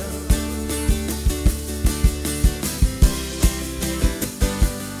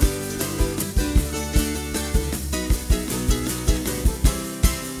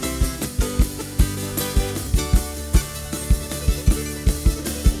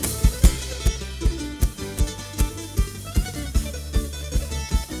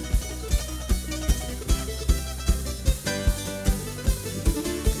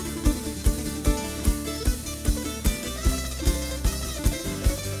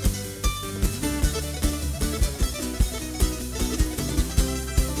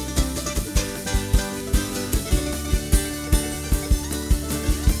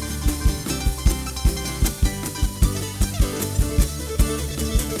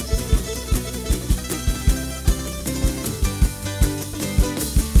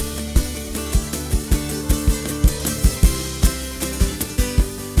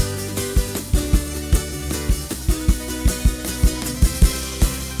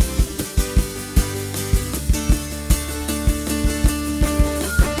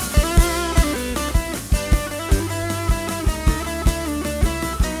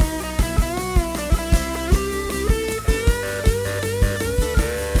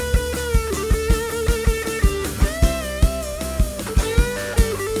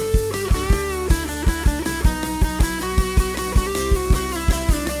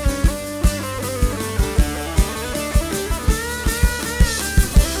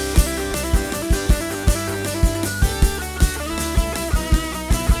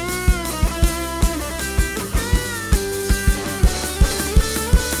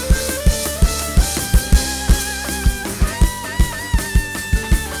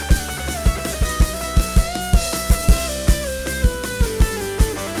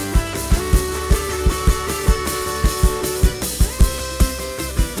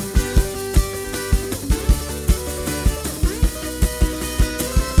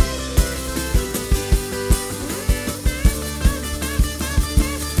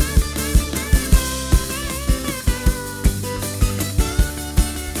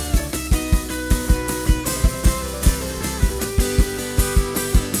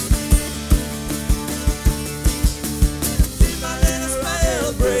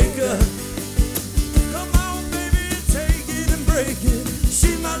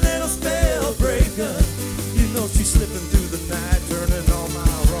 slipping through the night, turning all my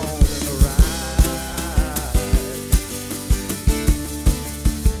wrong into right.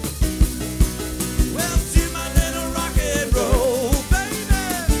 Well, she my little rock and roll baby.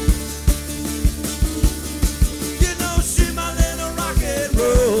 You know she my little rock and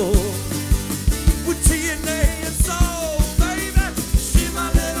roll with TNA and soul, baby. She my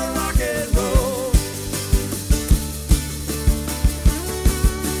little rock and roll.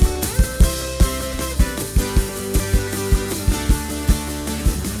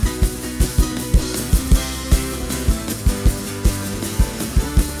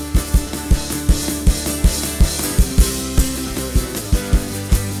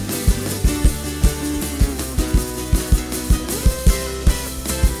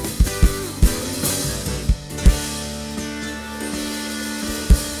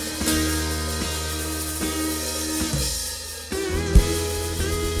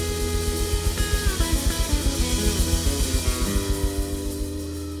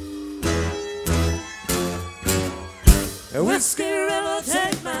 A whiskey river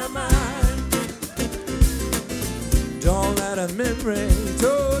take my mind. Don't let a memory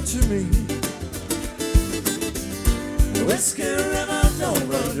torture me. A whiskey river don't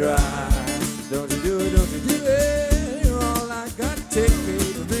run dry. Don't you do it, don't you do it. You're all I got, take me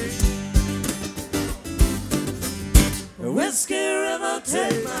to me. A whiskey river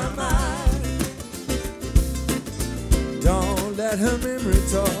take my mind. Don't let her memory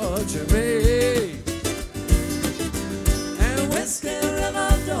torture me. Whiskey river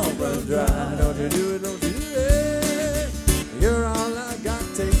don't run dry. Don't you do it, don't you do it. You're all I got,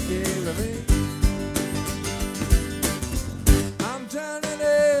 take care of me. I'm drowning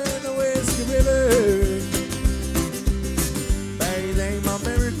in the whiskey river, bathing my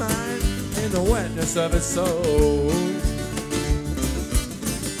married mind in the wetness of its soul.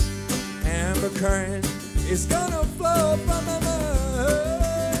 And the current is gonna flow from my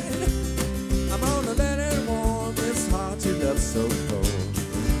mind. I'm gonna let it warm this heart you love so cold.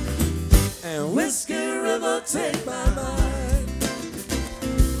 And whiskey river take my mind.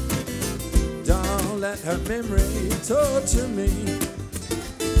 Don't let her memory torture me.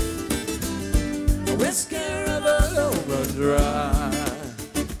 Whiskey river don't run dry.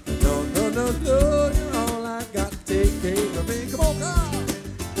 No, no, no, no, you're all I got, take care of me. Come on, God.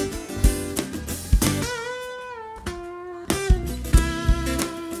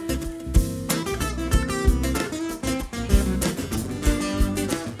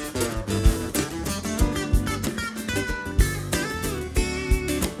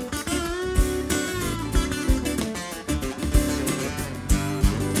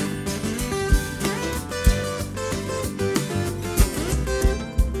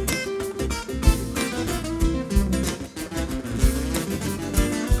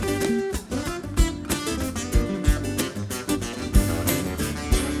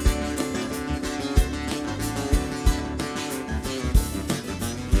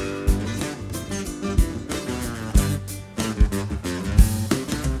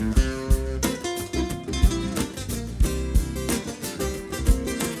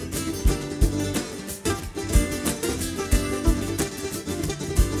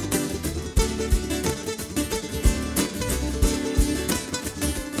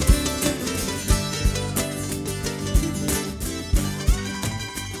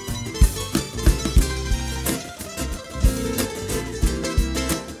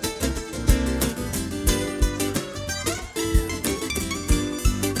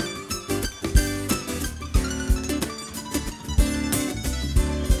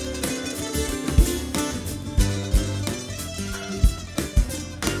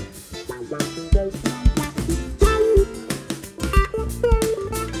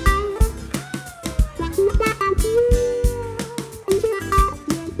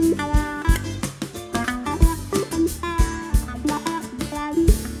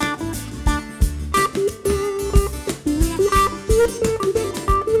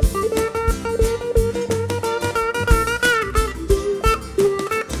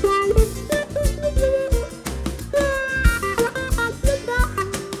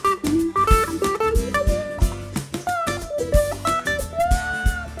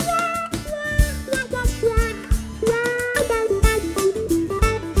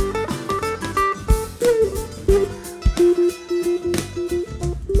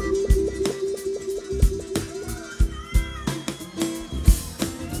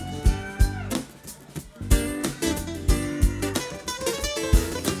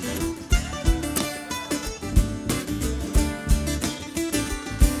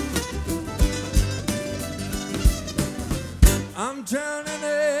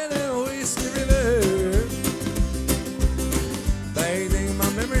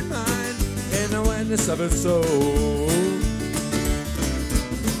 goodness of his soul.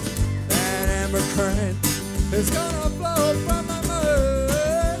 That amber current is gonna flow from my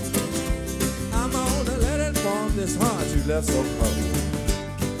mud. I'm gonna let it warm this heart you left so cold.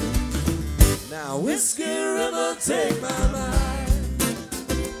 Now Whiskey River, take my mind.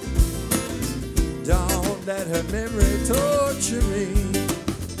 Don't let her memory torture me.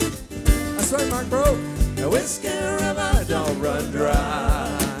 That's right, Mark Bro. Now Whiskey River, don't run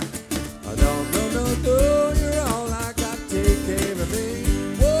dry. No, you're all I got. Take care of me.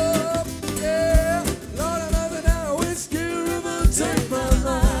 Whoa, yeah. Lord, I love it now. Whiskey River, take my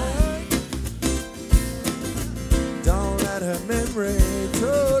mind. Don't let her memory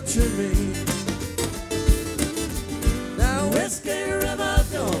torture me. Now Whiskey River,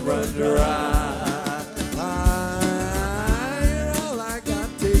 don't run dry. You're all I got.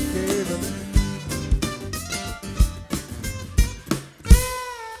 Take care of me.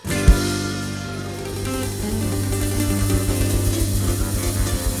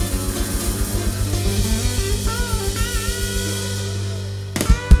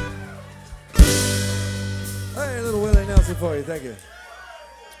 For you, thank you.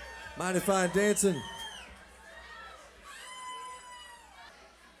 Mighty Fine Dancing.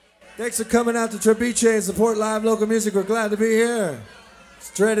 Thanks for coming out to Trebuchet and support live local music. We're glad to be here. It's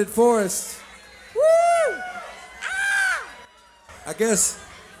Dreaded Forest. Woo! Ah! I guess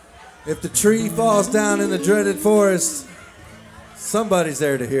if the tree falls down in the Dreaded Forest, somebody's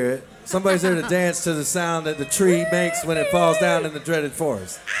there to hear it. Somebody's there to dance to the sound that the tree makes when it falls down in the Dreaded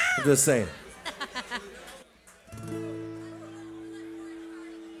Forest. I'm just saying.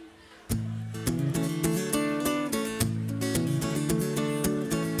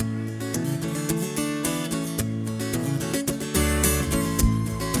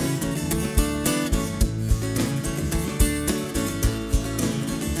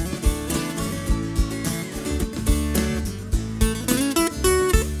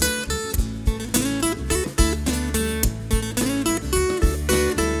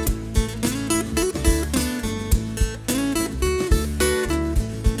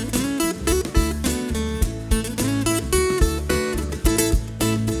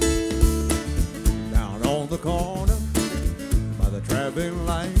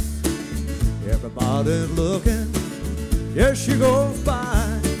 She goes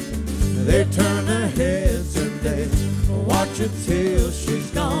by, they turn their heads and they watch her till she's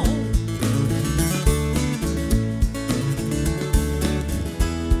gone.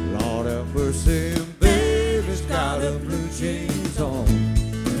 Lord have mercy, baby's got her blue jeans on.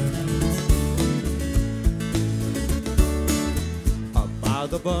 Up by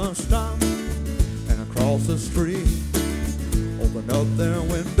the bus stop and across the street, open up their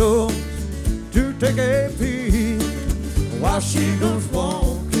windows to take a peek. While she goes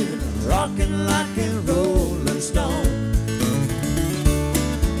walking, rocking like a rolling stone.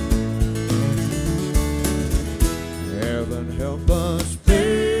 Heaven help us,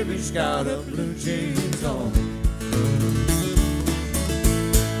 baby's got her blue jeans on.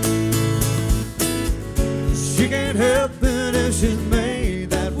 She can't help it if she's made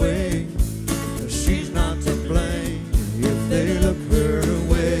that way. She's not to blame if they look her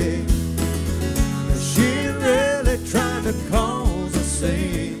away. She's really trying to cause a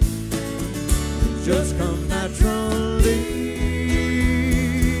scene. It just comes naturally.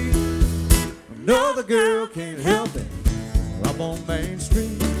 Another girl can't help it. Up on Main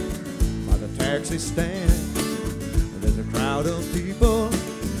Street by the taxi stand, there's a crowd of people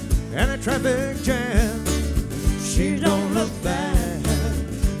and a traffic jam. She don't look bad,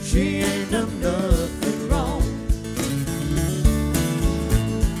 she ain't done nothing wrong.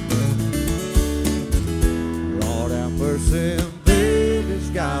 Lord have mercy, baby's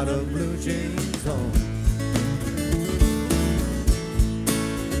got her blue jeans on.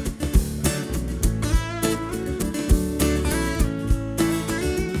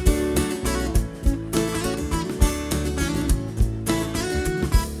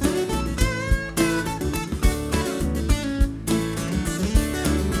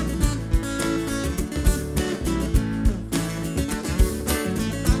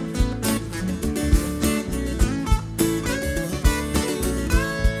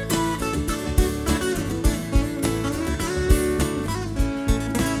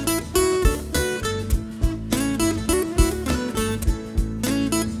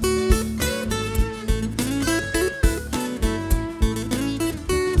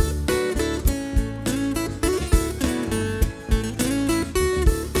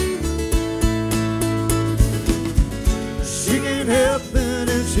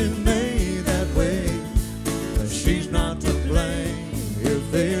 She's not to blame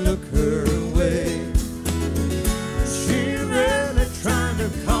if they look her away.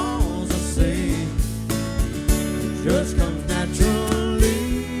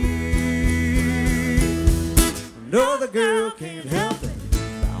 No, the girl can't help it.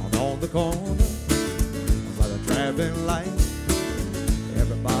 Down on the corner by the traffic light,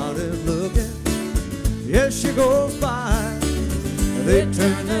 everybody's looking. Yes, she goes by. They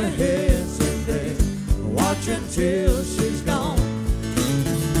turn their heads and they watch until she's gone.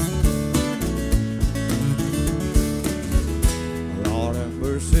 Lord have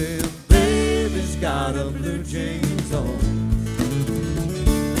mercy, baby's got a blue jeans on.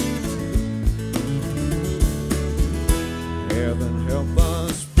 Heaven help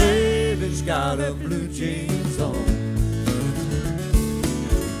us, baby's got a blue jeans on.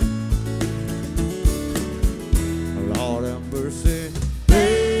 Lord have mercy,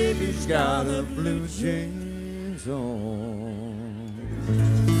 baby's got a blue jeans on.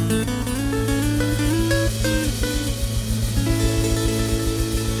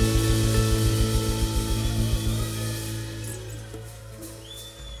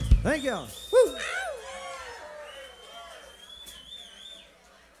 Thank y'all. Woo.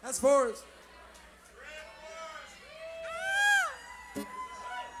 That's Forrest.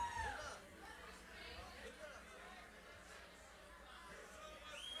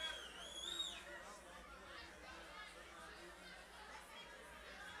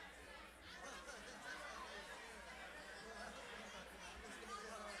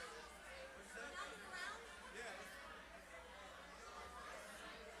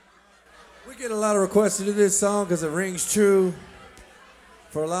 We get a lot of requests to do this song because it rings true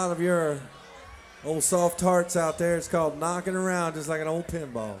for a lot of your old soft hearts out there. It's called Knocking Around, just like an old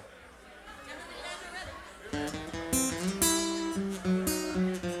pinball.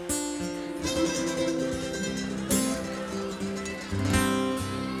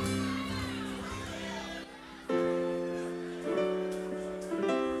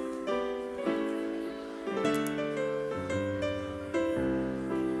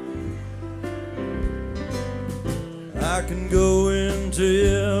 I can go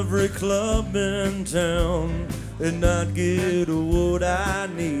into every club in town and not get what I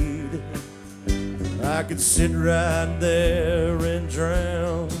need. I could sit right there and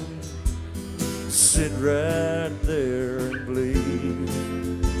drown, sit right there and bleed.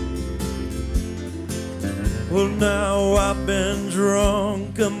 Well, now I've been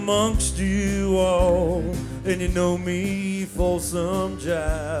drunk amongst you all, and you know me for some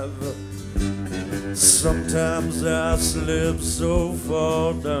jive. Sometimes I slip so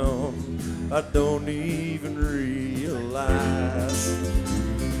far down, I don't even realize.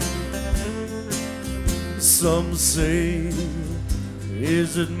 Some say,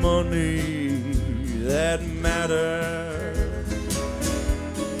 is it money that matters?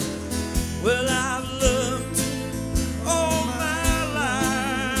 Well, I've looked all my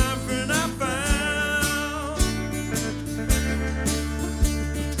life and I found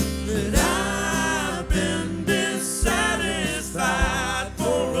that I've been dissatisfied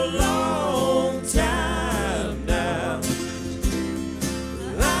for a long time now.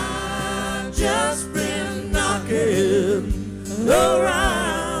 I've just been knocking around.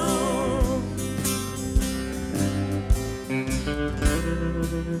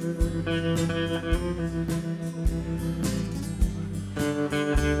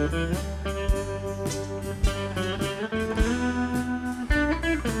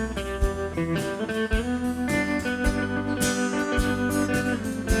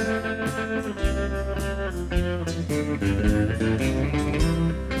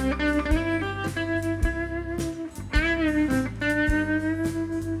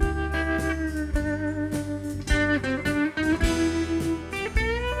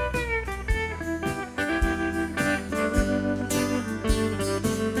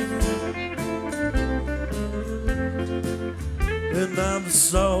 And I'm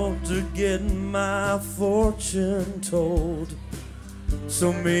salt to get my fortune told,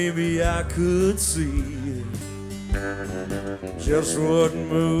 so maybe I could see just what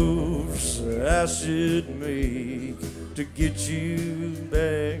moves I should make to get you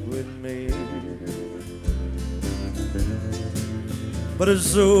back with me. But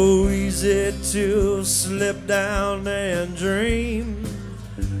it's so easy to slip down and dream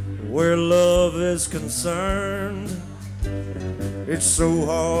where love is concerned. It's so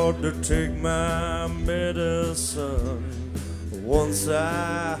hard to take my medicine once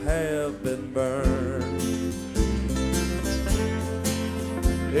I have been burned.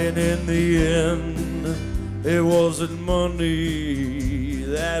 And in the end, it wasn't money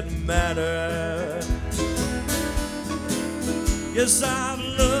that mattered. Yes, I've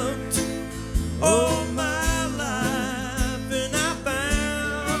looked all my life and I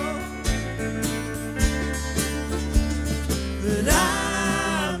found that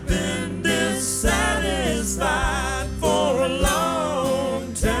I've been dissatisfied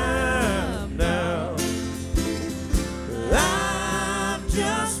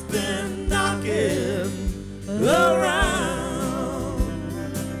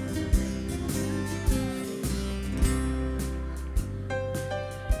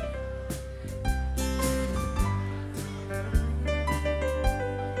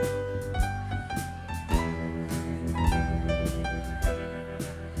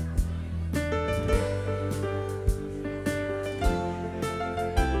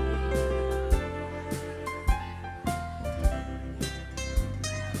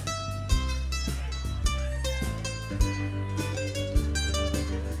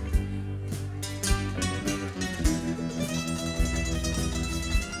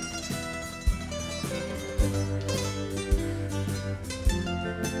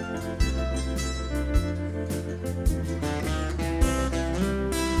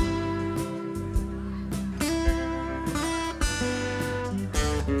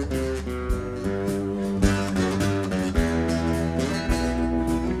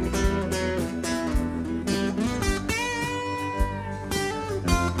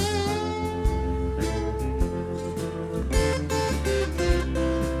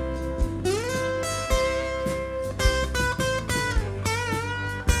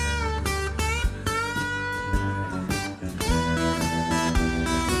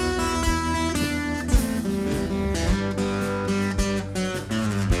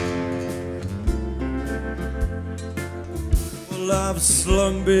I've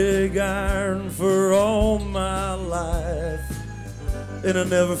slung big iron for all my life, and I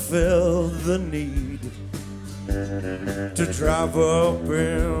never felt the need to drive up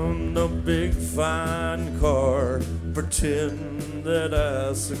in a big fine car, pretend that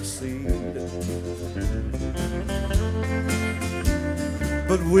I succeed.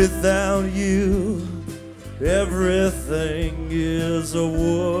 But without you, everything is a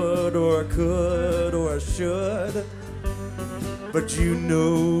would or a could or a should. But you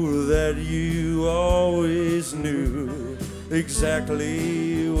know that you always knew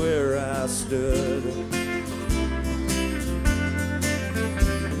exactly where I stood.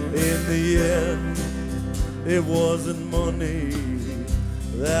 In the end, it wasn't money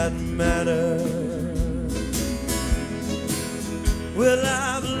that mattered. Well,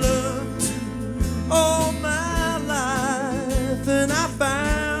 I've looked all my life and I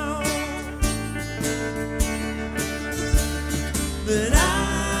found that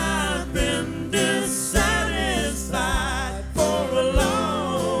I've been dissatisfied for a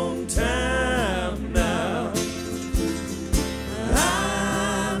long time now.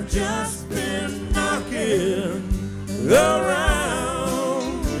 I've just been knocking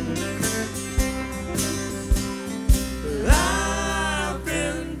around. I've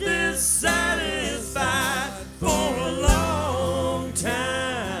been dissatisfied for a long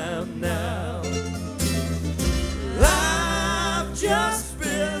time now. I've just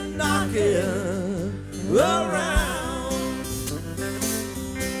been knocking around.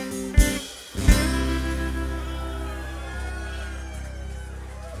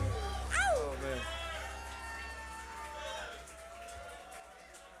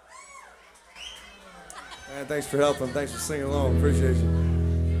 Man, thanks for helping. Thanks for singing along. Appreciate you.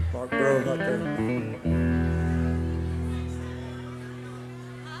 Mark Bro out there.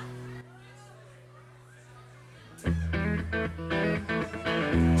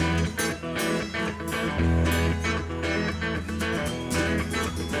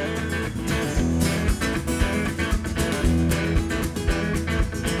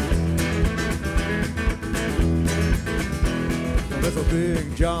 It's a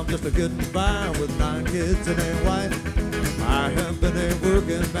big job just to get by with 9 kids and a wife. I have been a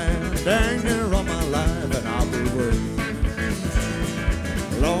working man dang near all my life, and I'll be working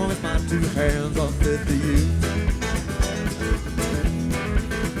as long as my 2 hands are fit to use.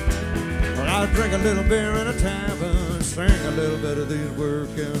 Well, I drink a little beer in a tavern, sing a little bit of these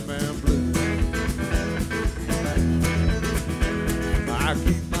working man blues. I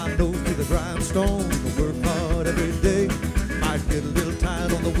keep my nose to the grindstone, work hard every day. Might get a little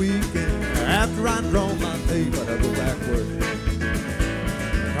tired on the weekend after I draw my pay, but I go back working.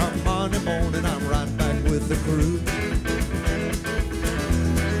 Come Monday morning, I'm right back with the crew.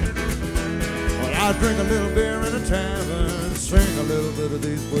 Well, I drink a little beer in a tavern, sing a little bit of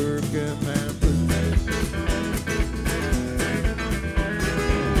these working man blues.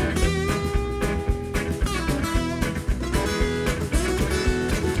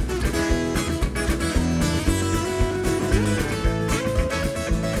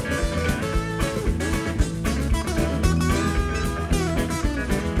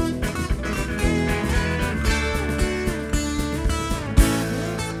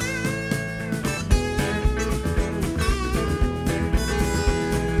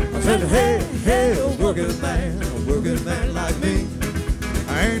 Hey, hey, a working man like me.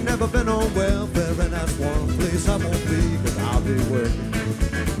 I ain't never been on welfare, and that's one place I won't be, 'cause I'll be working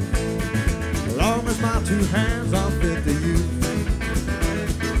as long as my 2 hands are fit to use.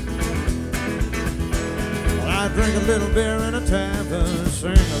 Well, I drink a little beer in a tavern,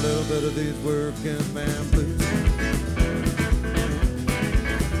 sing a little bit of these working man blues.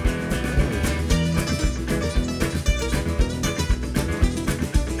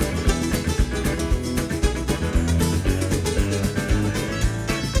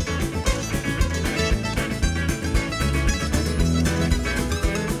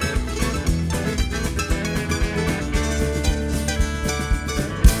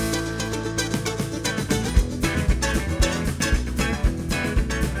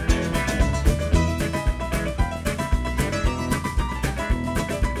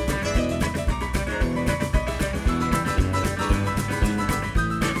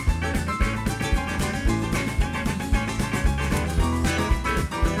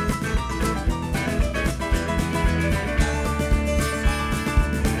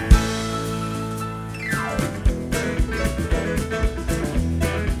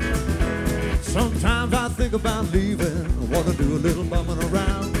 Sometimes I think about leaving, wanna do a little bumming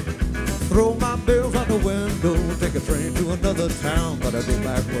around, throw my bills out the window, take a train to another town, but I go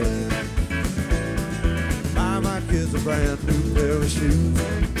back working. Buy my gets a brand new pair of shoes.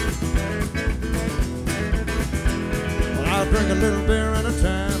 Well, I'll drink a little beer in a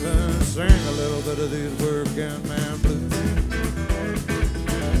tavern, sing a little bit of these working man blues.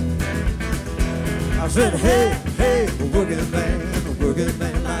 I said, hey, hey, a working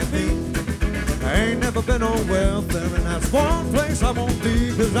man like me. I ain't never been on welfare, and that's one place I won't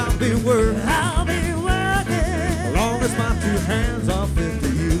be, 'cause I'll be working. I'll be working as long as my two hands are fit to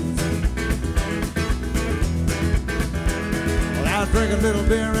use. Well, I'll drink a little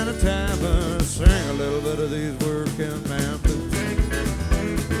beer in a tavern, sing a little bit of these working man blues.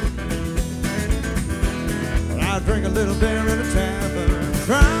 Well, I'll drink a little beer in a tavern,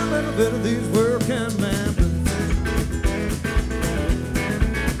 try a little bit of these working man blues.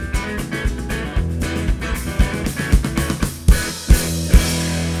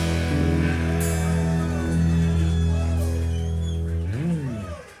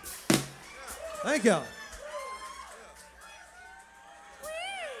 Thank y'all.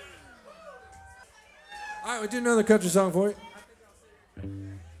 All right, we do another country song for you.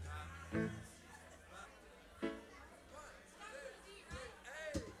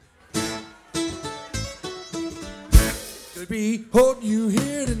 Could be holding you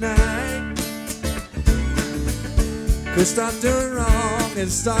here tonight. Could start doing wrong and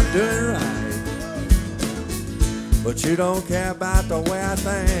start doing right. But you don't care about the way I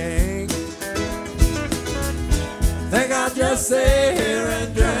think. Think I'll just sit here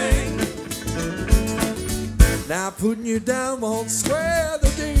and drink. Now putting you down won't square the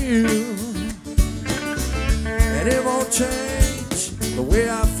deal, and it won't change the way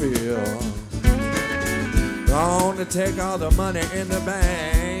I feel. Gonna take all the money in the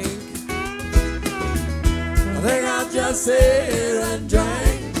bank. I think I'll just sit here and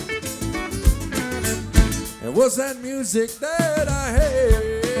drink. And what's that music that I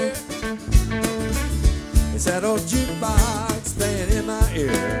hear? It's that old jukebox playing in my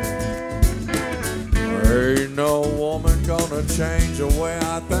ear. Ain't no woman gonna change the way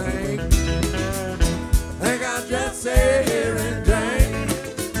I think. Think I'll just sit here and drink.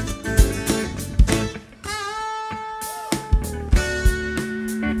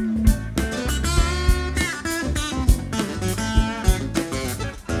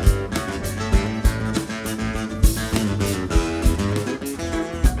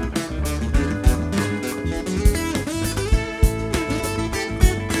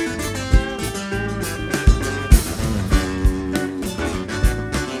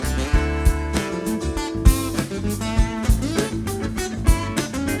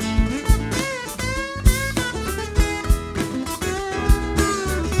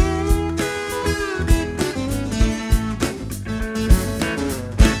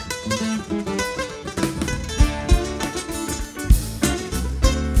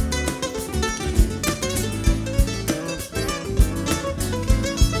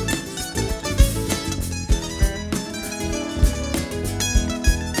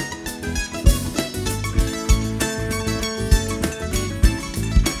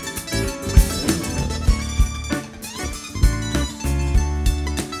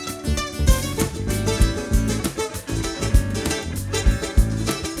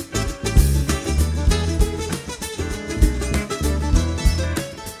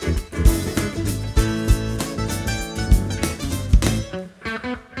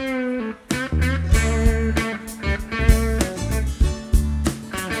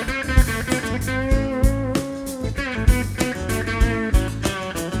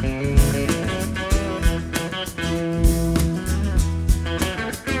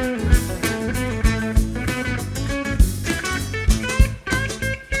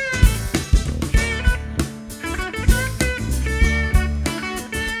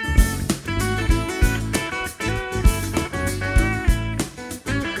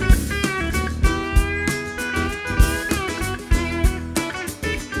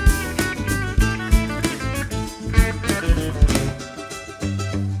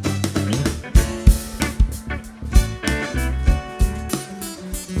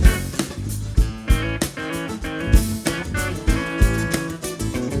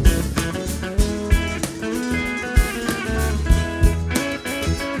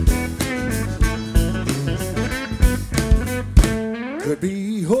 Could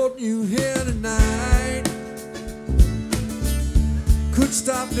be holding you here tonight. Could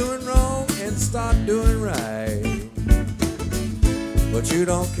stop doing wrong and start doing right. But you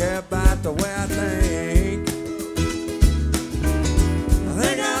don't care about the way I think. I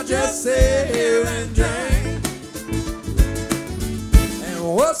think I'll just sit here and drink. And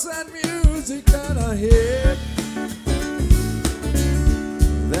what's that music that I hear?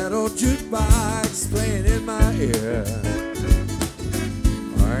 That old jukebox playing in my ear.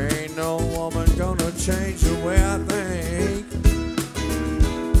 Ain't no woman gonna change the way I think.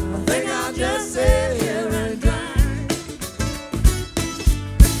 I think I'll just sit here and drink.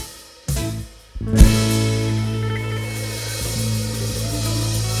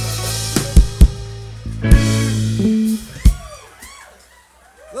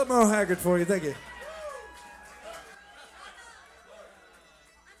 A little more Haggard for you, thank you.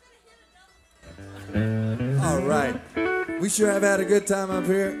 All right. We sure have had a good time up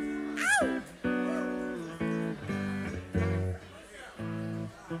here.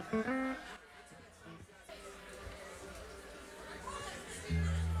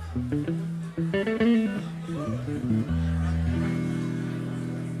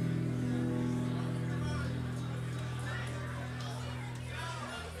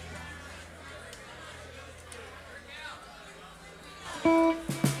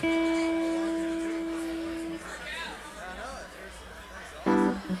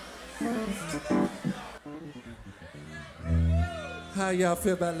 How y'all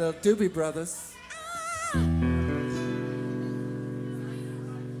feel about little Doobie Brothers?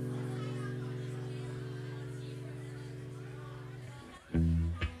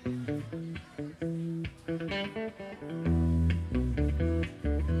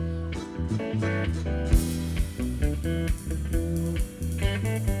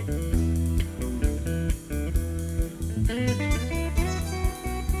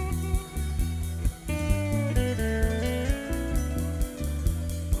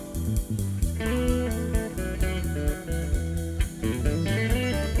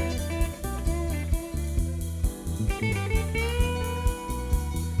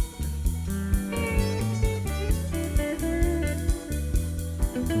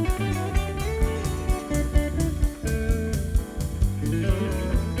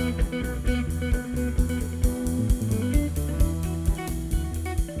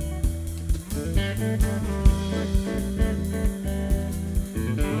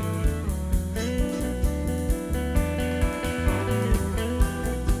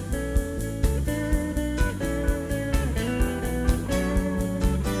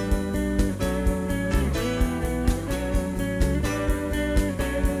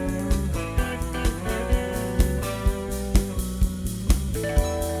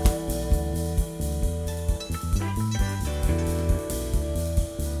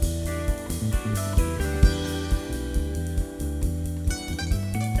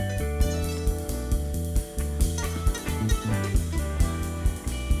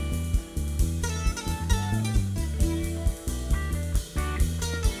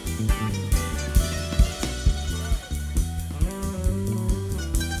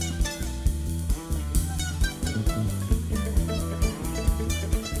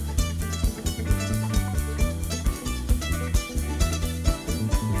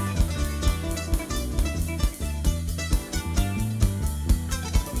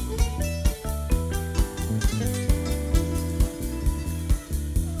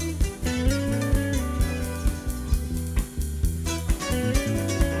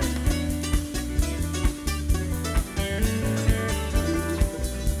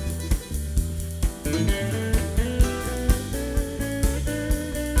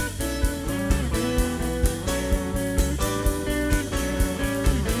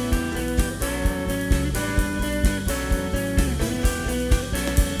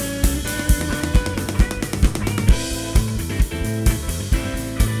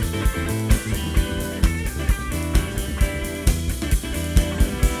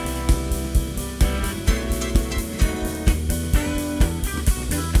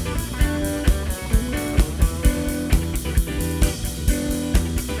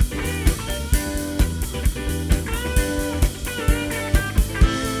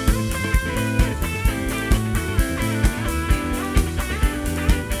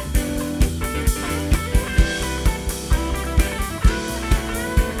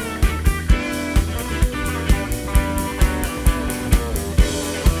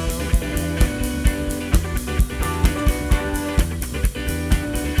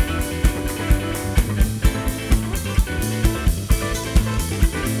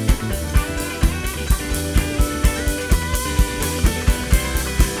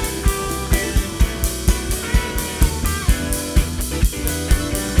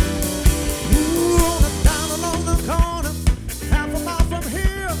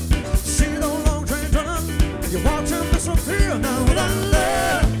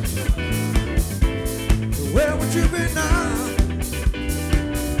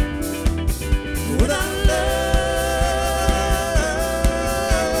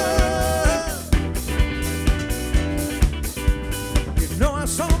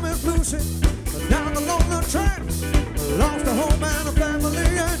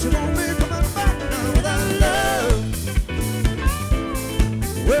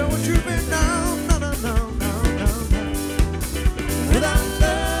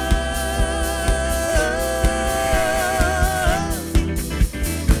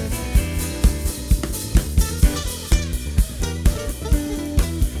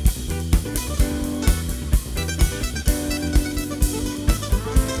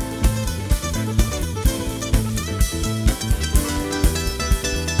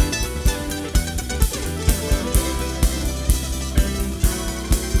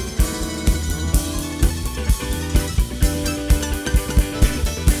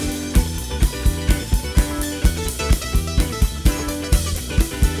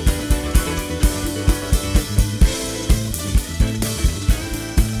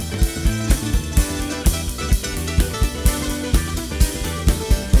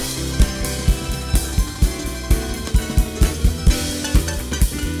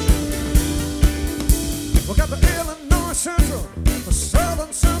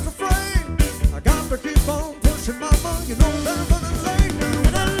 taking on down for the lane now.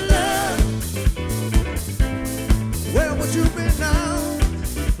 Without love, where would you be now?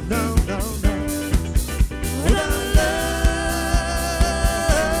 No, no, no. Without love,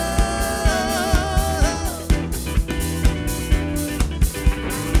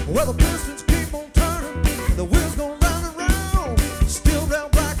 well, the pistons keep on turning, and the wheels go round and round. Still down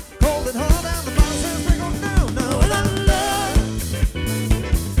black, cold and hard, and the box says they go down now. Without love,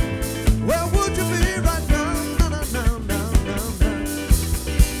 where would you be right now? No, no, no, no, no, no.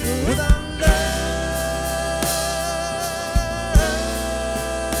 Without love,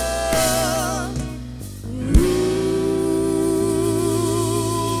 ooh,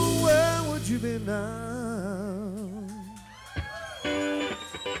 where would you be now?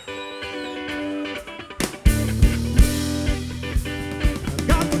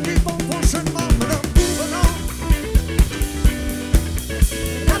 Got to keep on pushing on, but I'm moving on.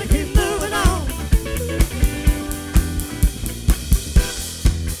 Gotta keep moving on.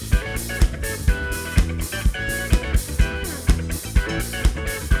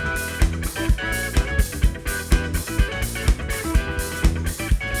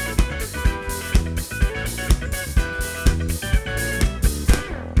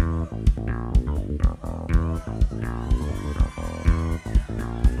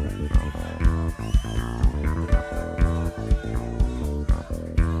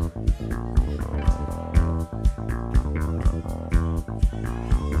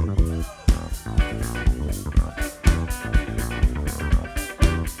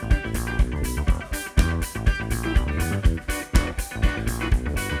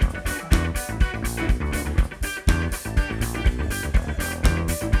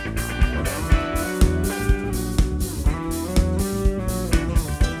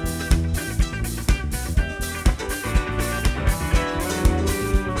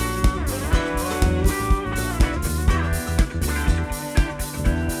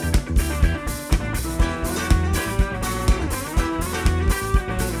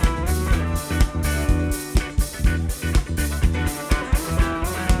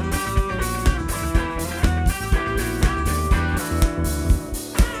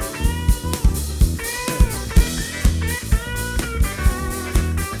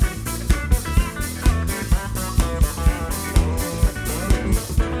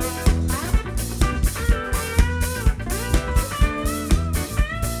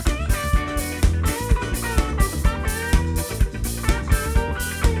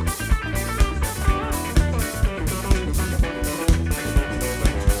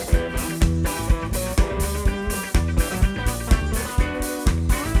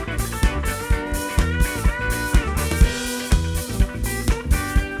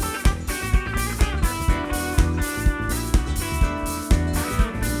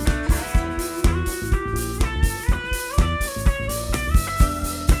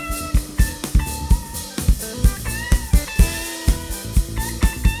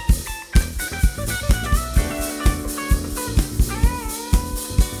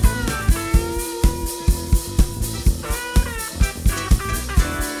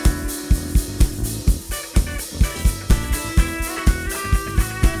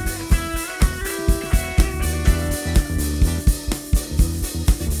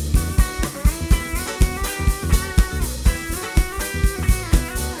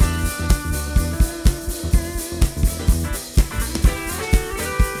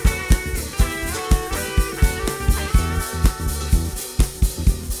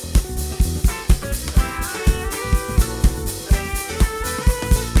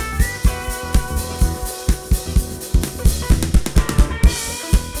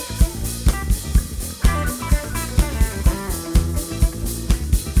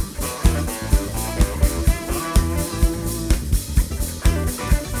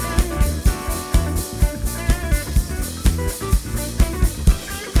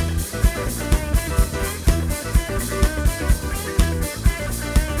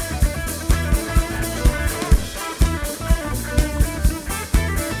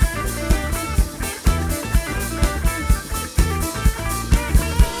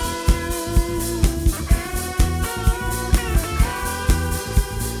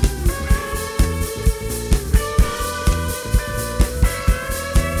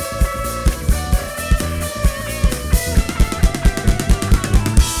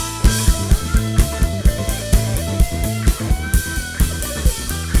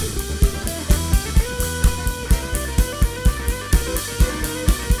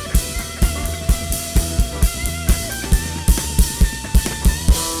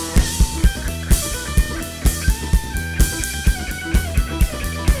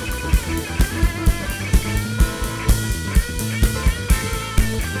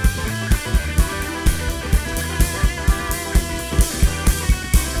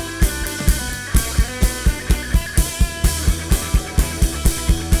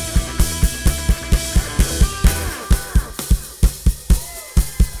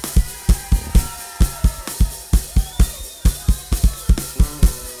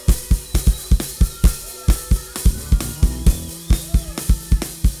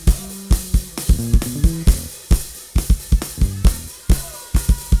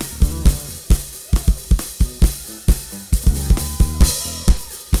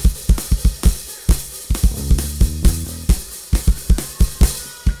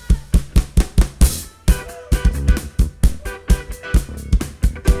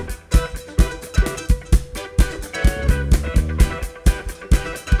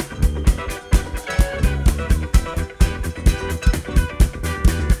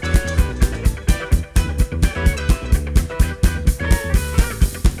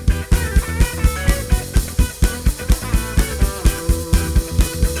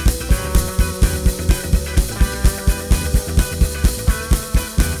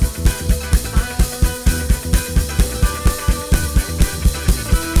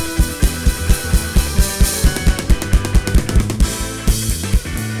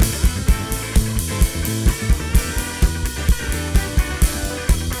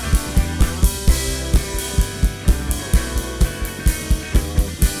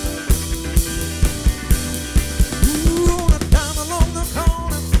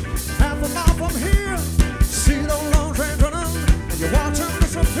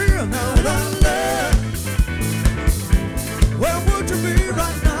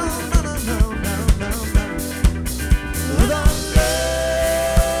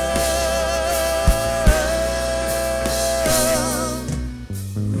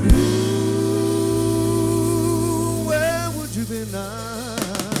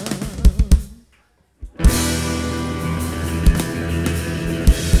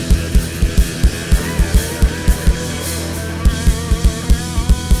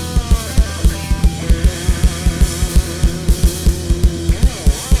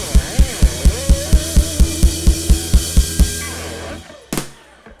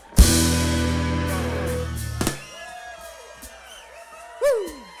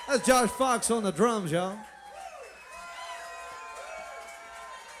 That's Josh Fox on the drums, y'all.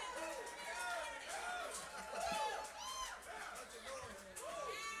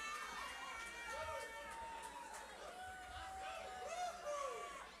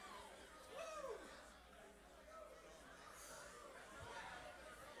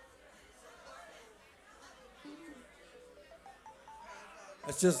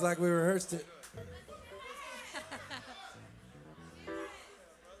 It's just like we rehearsed it.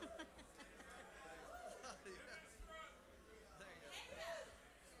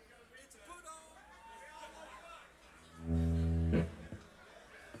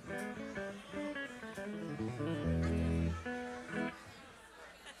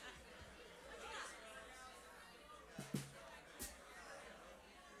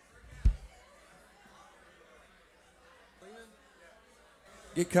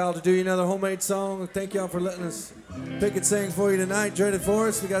 Get Kyle to do you another homemade song. Thank y'all for letting us pick and sing for you tonight. Dreaded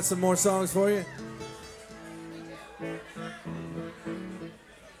Forest, we got some more songs for you.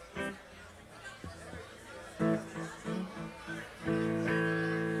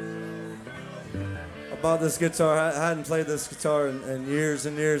 I bought this guitar. I hadn't played this guitar in years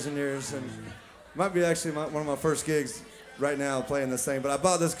and years and years, and it might be actually one of my first gigs right now playing this thing. But I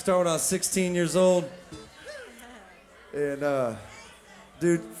bought this guitar when I was 16 years old, and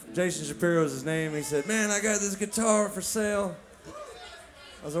dude, Jason Shapiro is his name. He said, "Man, I got this guitar for sale."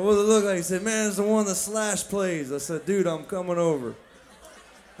 I was like, "What does it look like?" He said, "Man, it's the one that Slash plays." I said, "Dude, I'm coming over."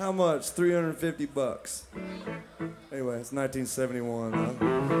 "How much?" $350. Anyway, it's 1971.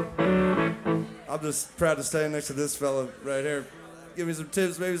 I'm just proud to stand next to this fella right here. Give me some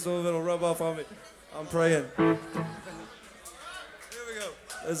tips, maybe some of it'll rub off on me. I'm praying. Here we go.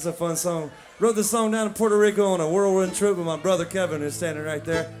 This is a fun song. Wrote this song down in Puerto Rico on a whirlwind trip with my brother Kevin, who's standing right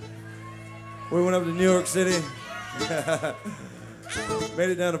there. We went up to New York City.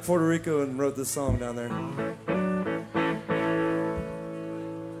 Made it down to Puerto Rico and wrote this song down there.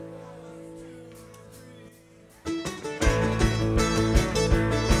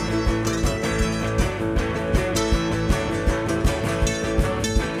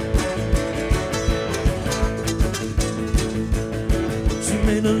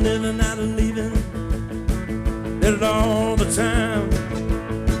 Made a living out of leaving, did it all the time.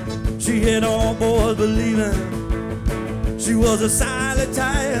 She had all boys believing she was a silent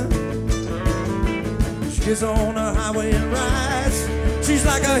type. She gets on the highway and rides. She's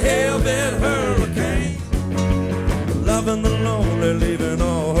like a hell-bent hurricane, loving the lonely, leaving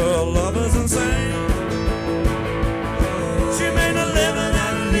all her lovers insane. She made a living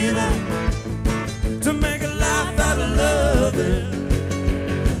out of leaving to make a life out of loving.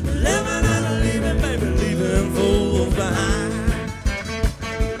 Living and leaving, baby, leaving fools behind.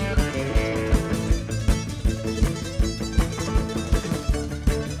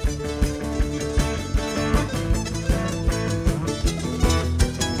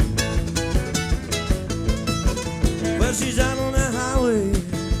 Well, she's out on that highway,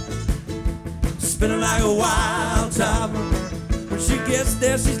 spinning like a wild top. When she gets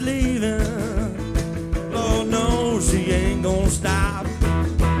there, she's leaving. Lord knows she ain't gonna stop.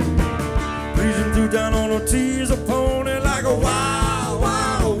 Breezing through down on her tears, a pony like a wild,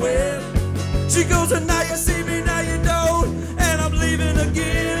 wild wind. She goes, and now you see me, now you don't, and I'm leaving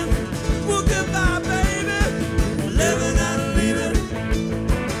again. Well, goodbye, baby. Living and leaving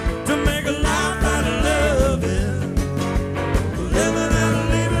to make a life out of loving. Living and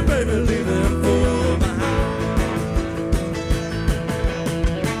leaving, baby, leaving for behind.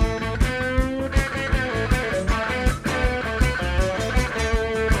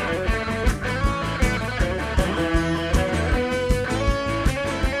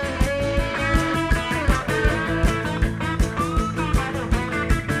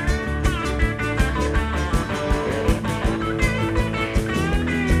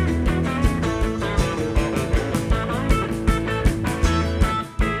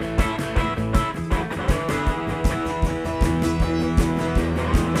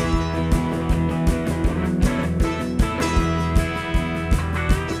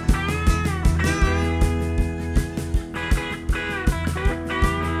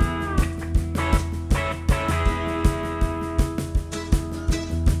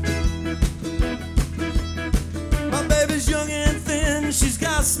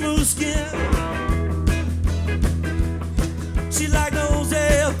 Smooth skin. She like those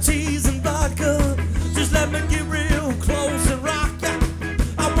LTs and vodka. Just let me get real close and rock ya.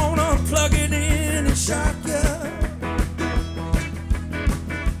 I wanna plug it in and shock ya.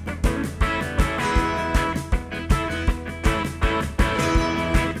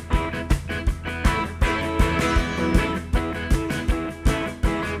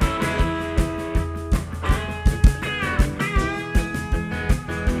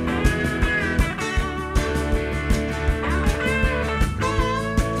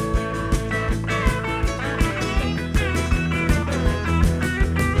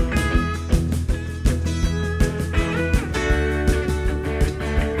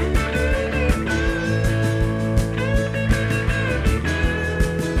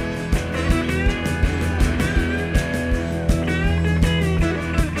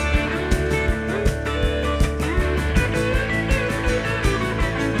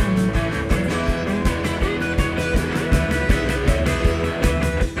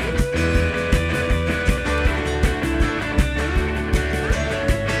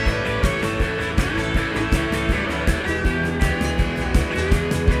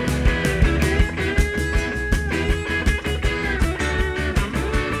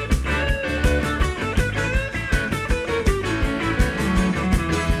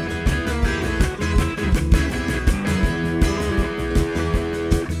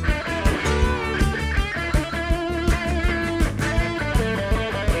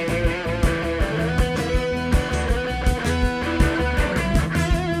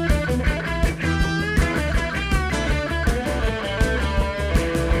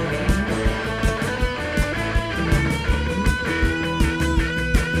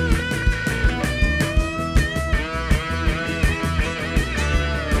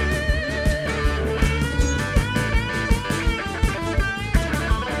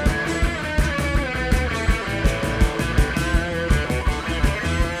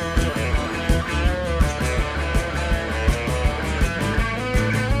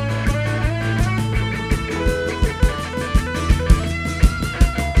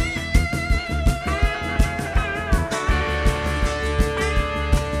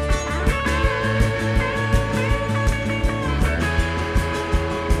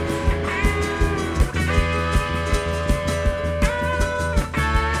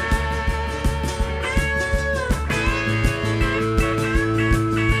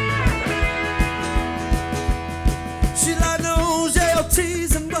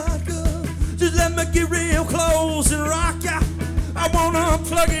 I'll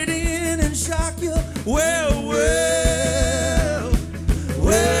plug it in and shock you. Well, well,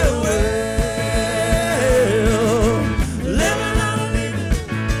 well, well. Living out of living,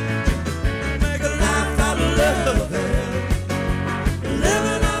 make a life out of love.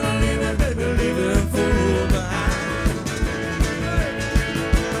 Living out of living, baby, leaving fool behind.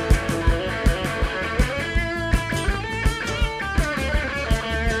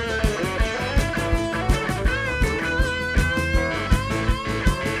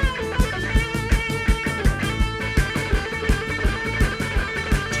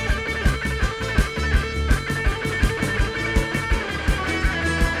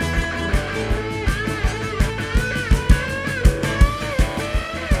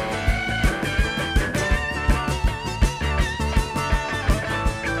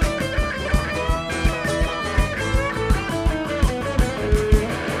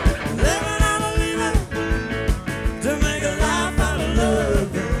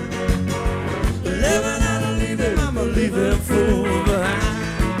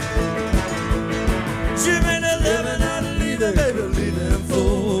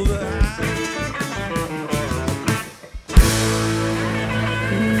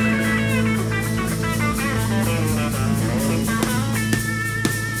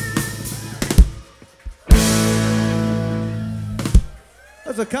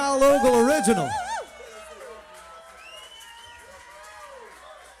 That's a Kyle Ogle original.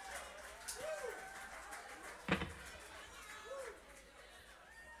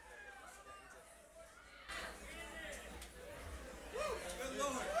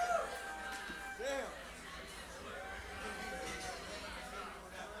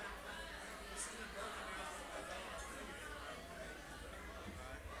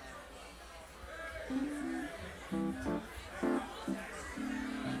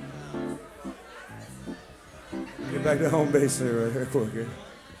 Get back to home base here, right here, quick here.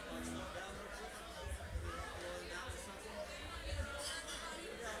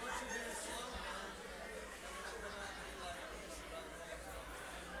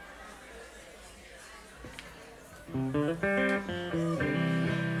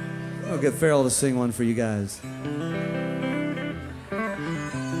 I'll get Farrell to sing one for you guys.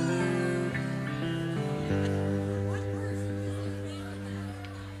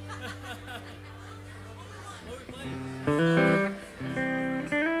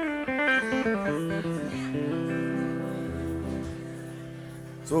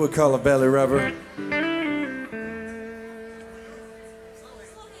 It's what we call a belly rubber.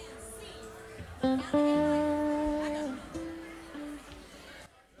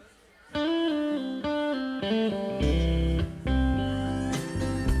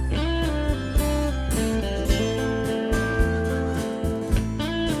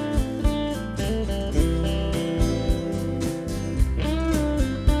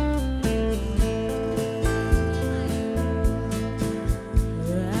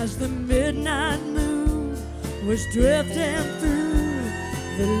 As the midnight moon was drifting through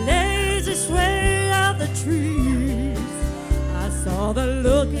the lazy sway of the trees, I saw the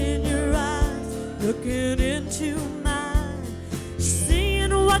look in your eyes, looking into mine,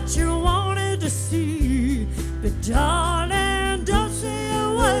 seeing what you wanted to see. But darling, don't say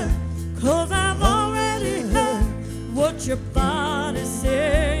a word, 'cause I've already heard what your body's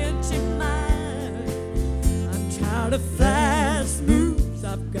saying to mine. I'm tired of fast moves,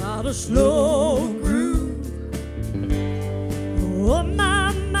 I've got a slow groove. Oh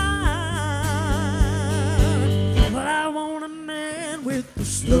my mind, but I want a man with a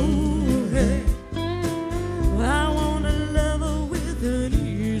slow hand. I want a lover with an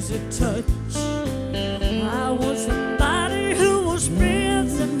easy touch. I want somebody who will spend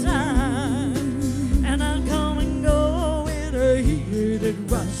some time, and I'll come and go in a heated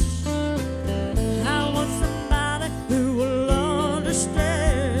rush. I want somebody who will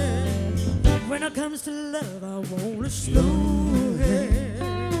understand. When it comes to love, I want a slow hand.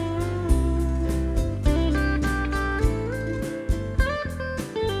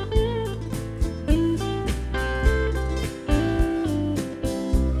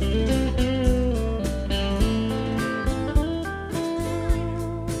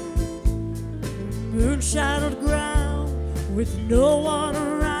 Moon-shadowed ground with no one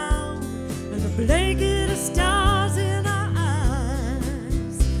around, and a blanket of stars in our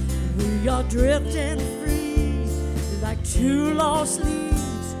eyes. We are drifting free like two lost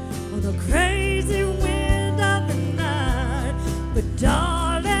leaves on the crazy wind of the night. But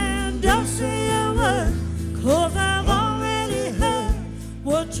darling, don't say a word, 'cause I've already heard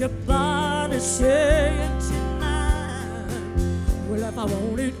what your body's saying tonight. Well, if I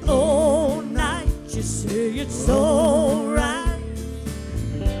want it all night, you say it's alright.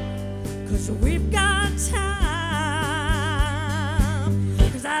 so we've got time.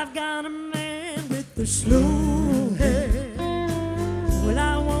 'Cause I've got a man with the slow hair. Well,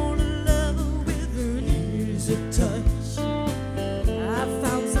 I want a lover with an easy touch. I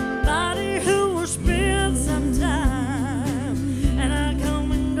found somebody who will spend some time, and I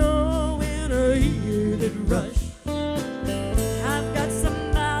come and go in a heated rush. I've got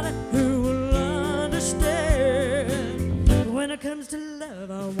somebody who will understand. When it comes to love,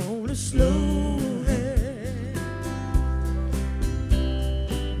 I want a slow hair.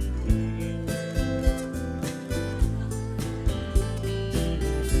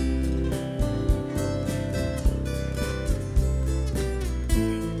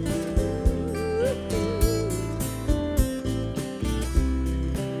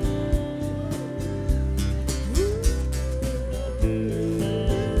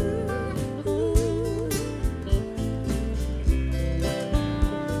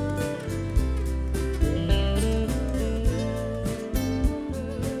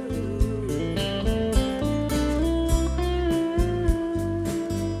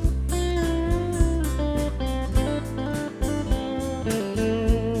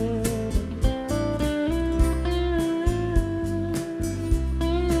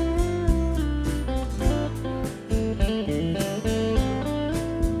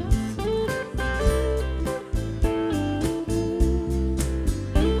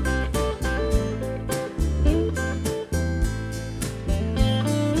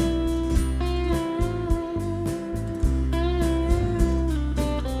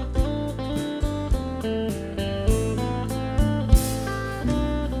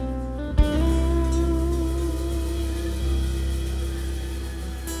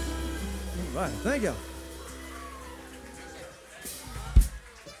 Right, thank you.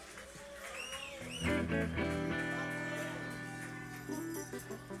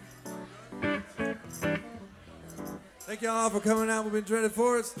 Thank y'all for coming out. We've been Dreaded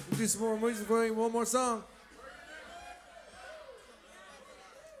Forest. We'll do some more music for you. One more song.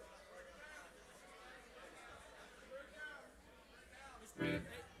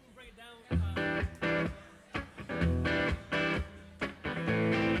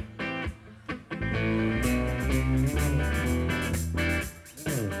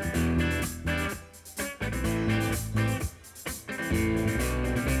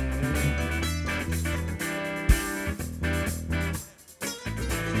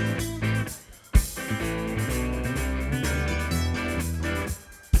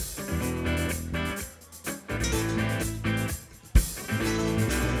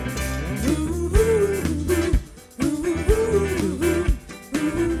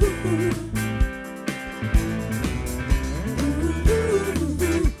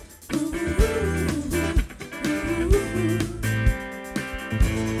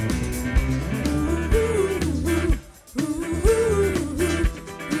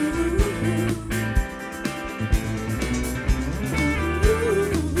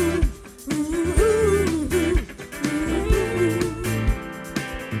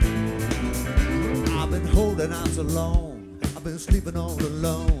 Alone, I've been sleeping all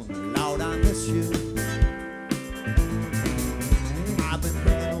alone. Lord, I miss you. I've been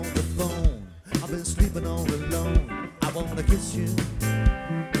ringing on the phone. I've been sleeping all alone. I wanna kiss you.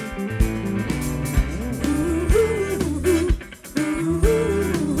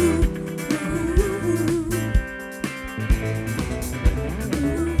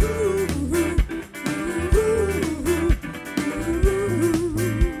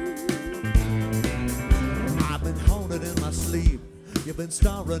 You've been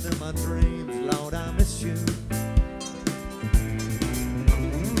starring in my dreams, Lord, I miss you.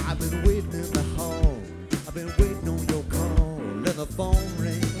 I've been waiting in the hall. I've been waiting on your call. Let the phone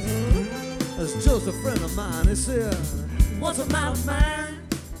ring. It's just a friend of mine. He said, what's a matter of mine?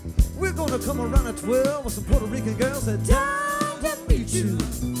 We're gonna come around at 12 with some Puerto Rican girls that down to meet you.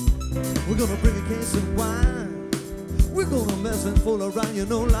 We're gonna bring a case of wine. We're gonna mess and fool around, you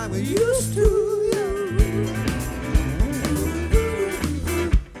know, like we used to. Yeah.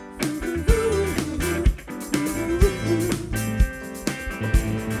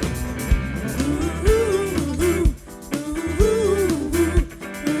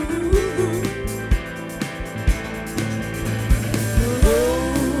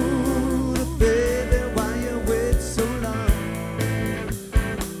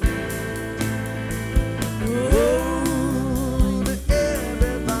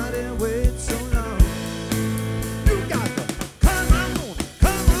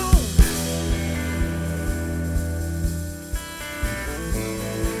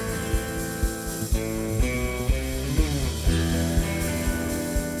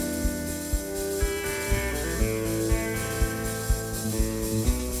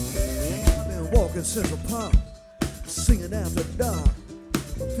 walking Central Park, singing after dark.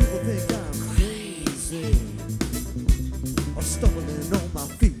 People think I'm crazy, or stumbling on my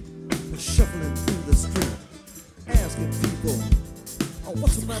feet, or shuffling through the street, asking people, oh,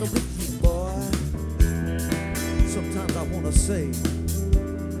 what's the matter with you, boy? Sometimes I want to say,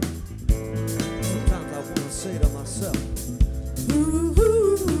 sometimes I want to say to myself, ooh,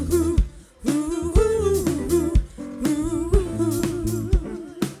 ooh, ooh, ooh, ooh, ooh, ooh,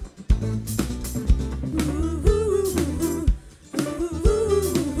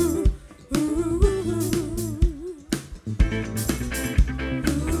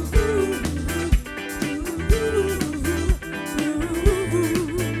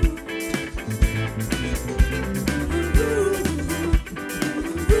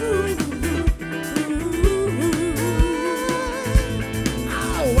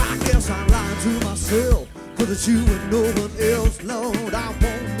 cause it's you and no one else, Lord. I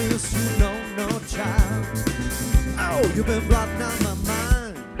won't miss you, no, no, child. Oh, you've been blotting out my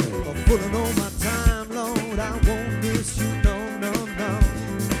mind, pulling on my time, Lord. I won't miss you, no, no, no.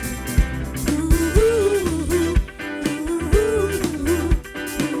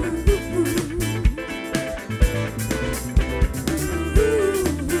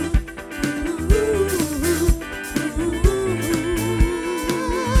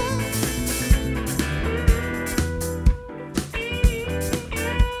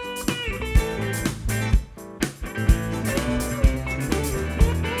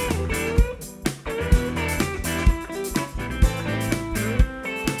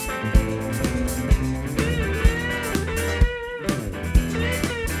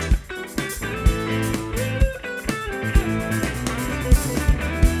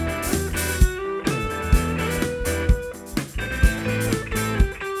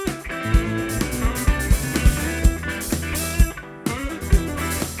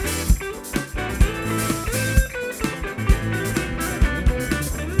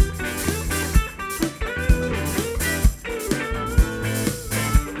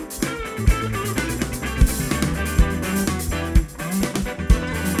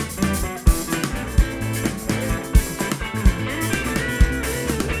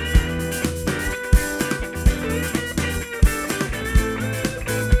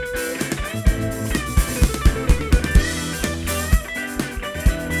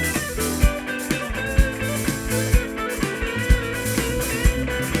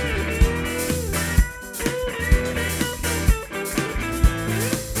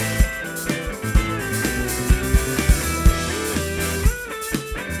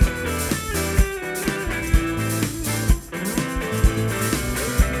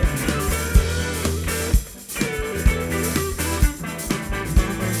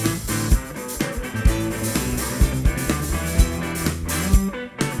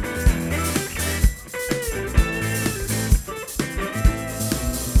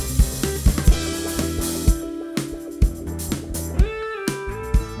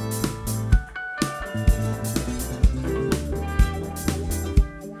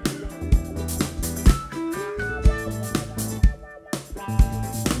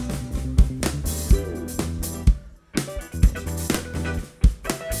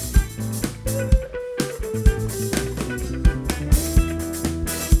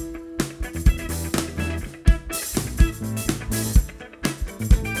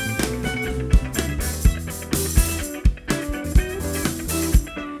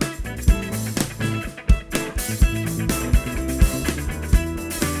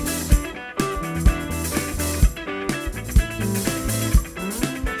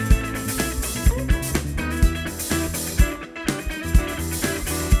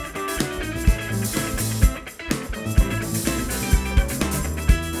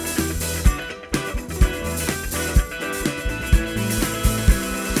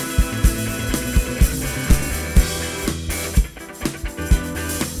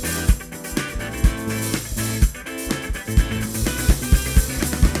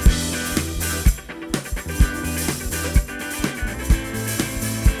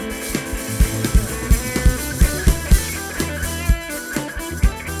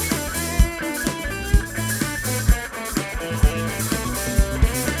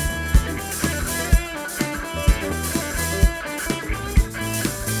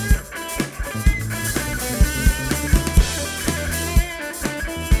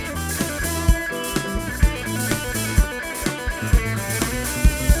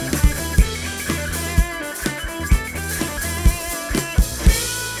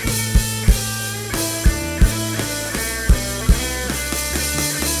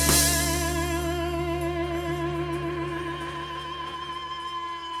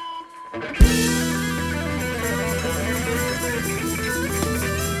 Thank you.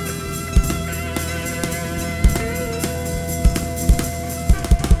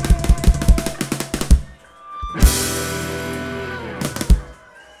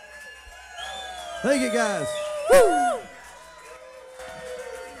 Thank you, guys. Woo!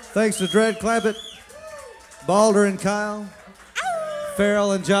 Thanks to Dread Clappett, Balder and Kyle,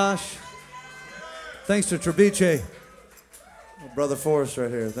 Farrell and Josh. Thanks to Trebuchet. Brother Forrest right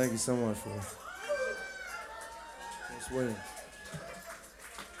here. Thank you so much for it. Forrest Williams.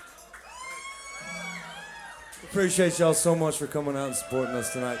 Appreciate y'all so much for coming out and supporting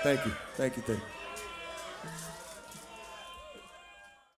us tonight. Thank you. Thank you. Thank you.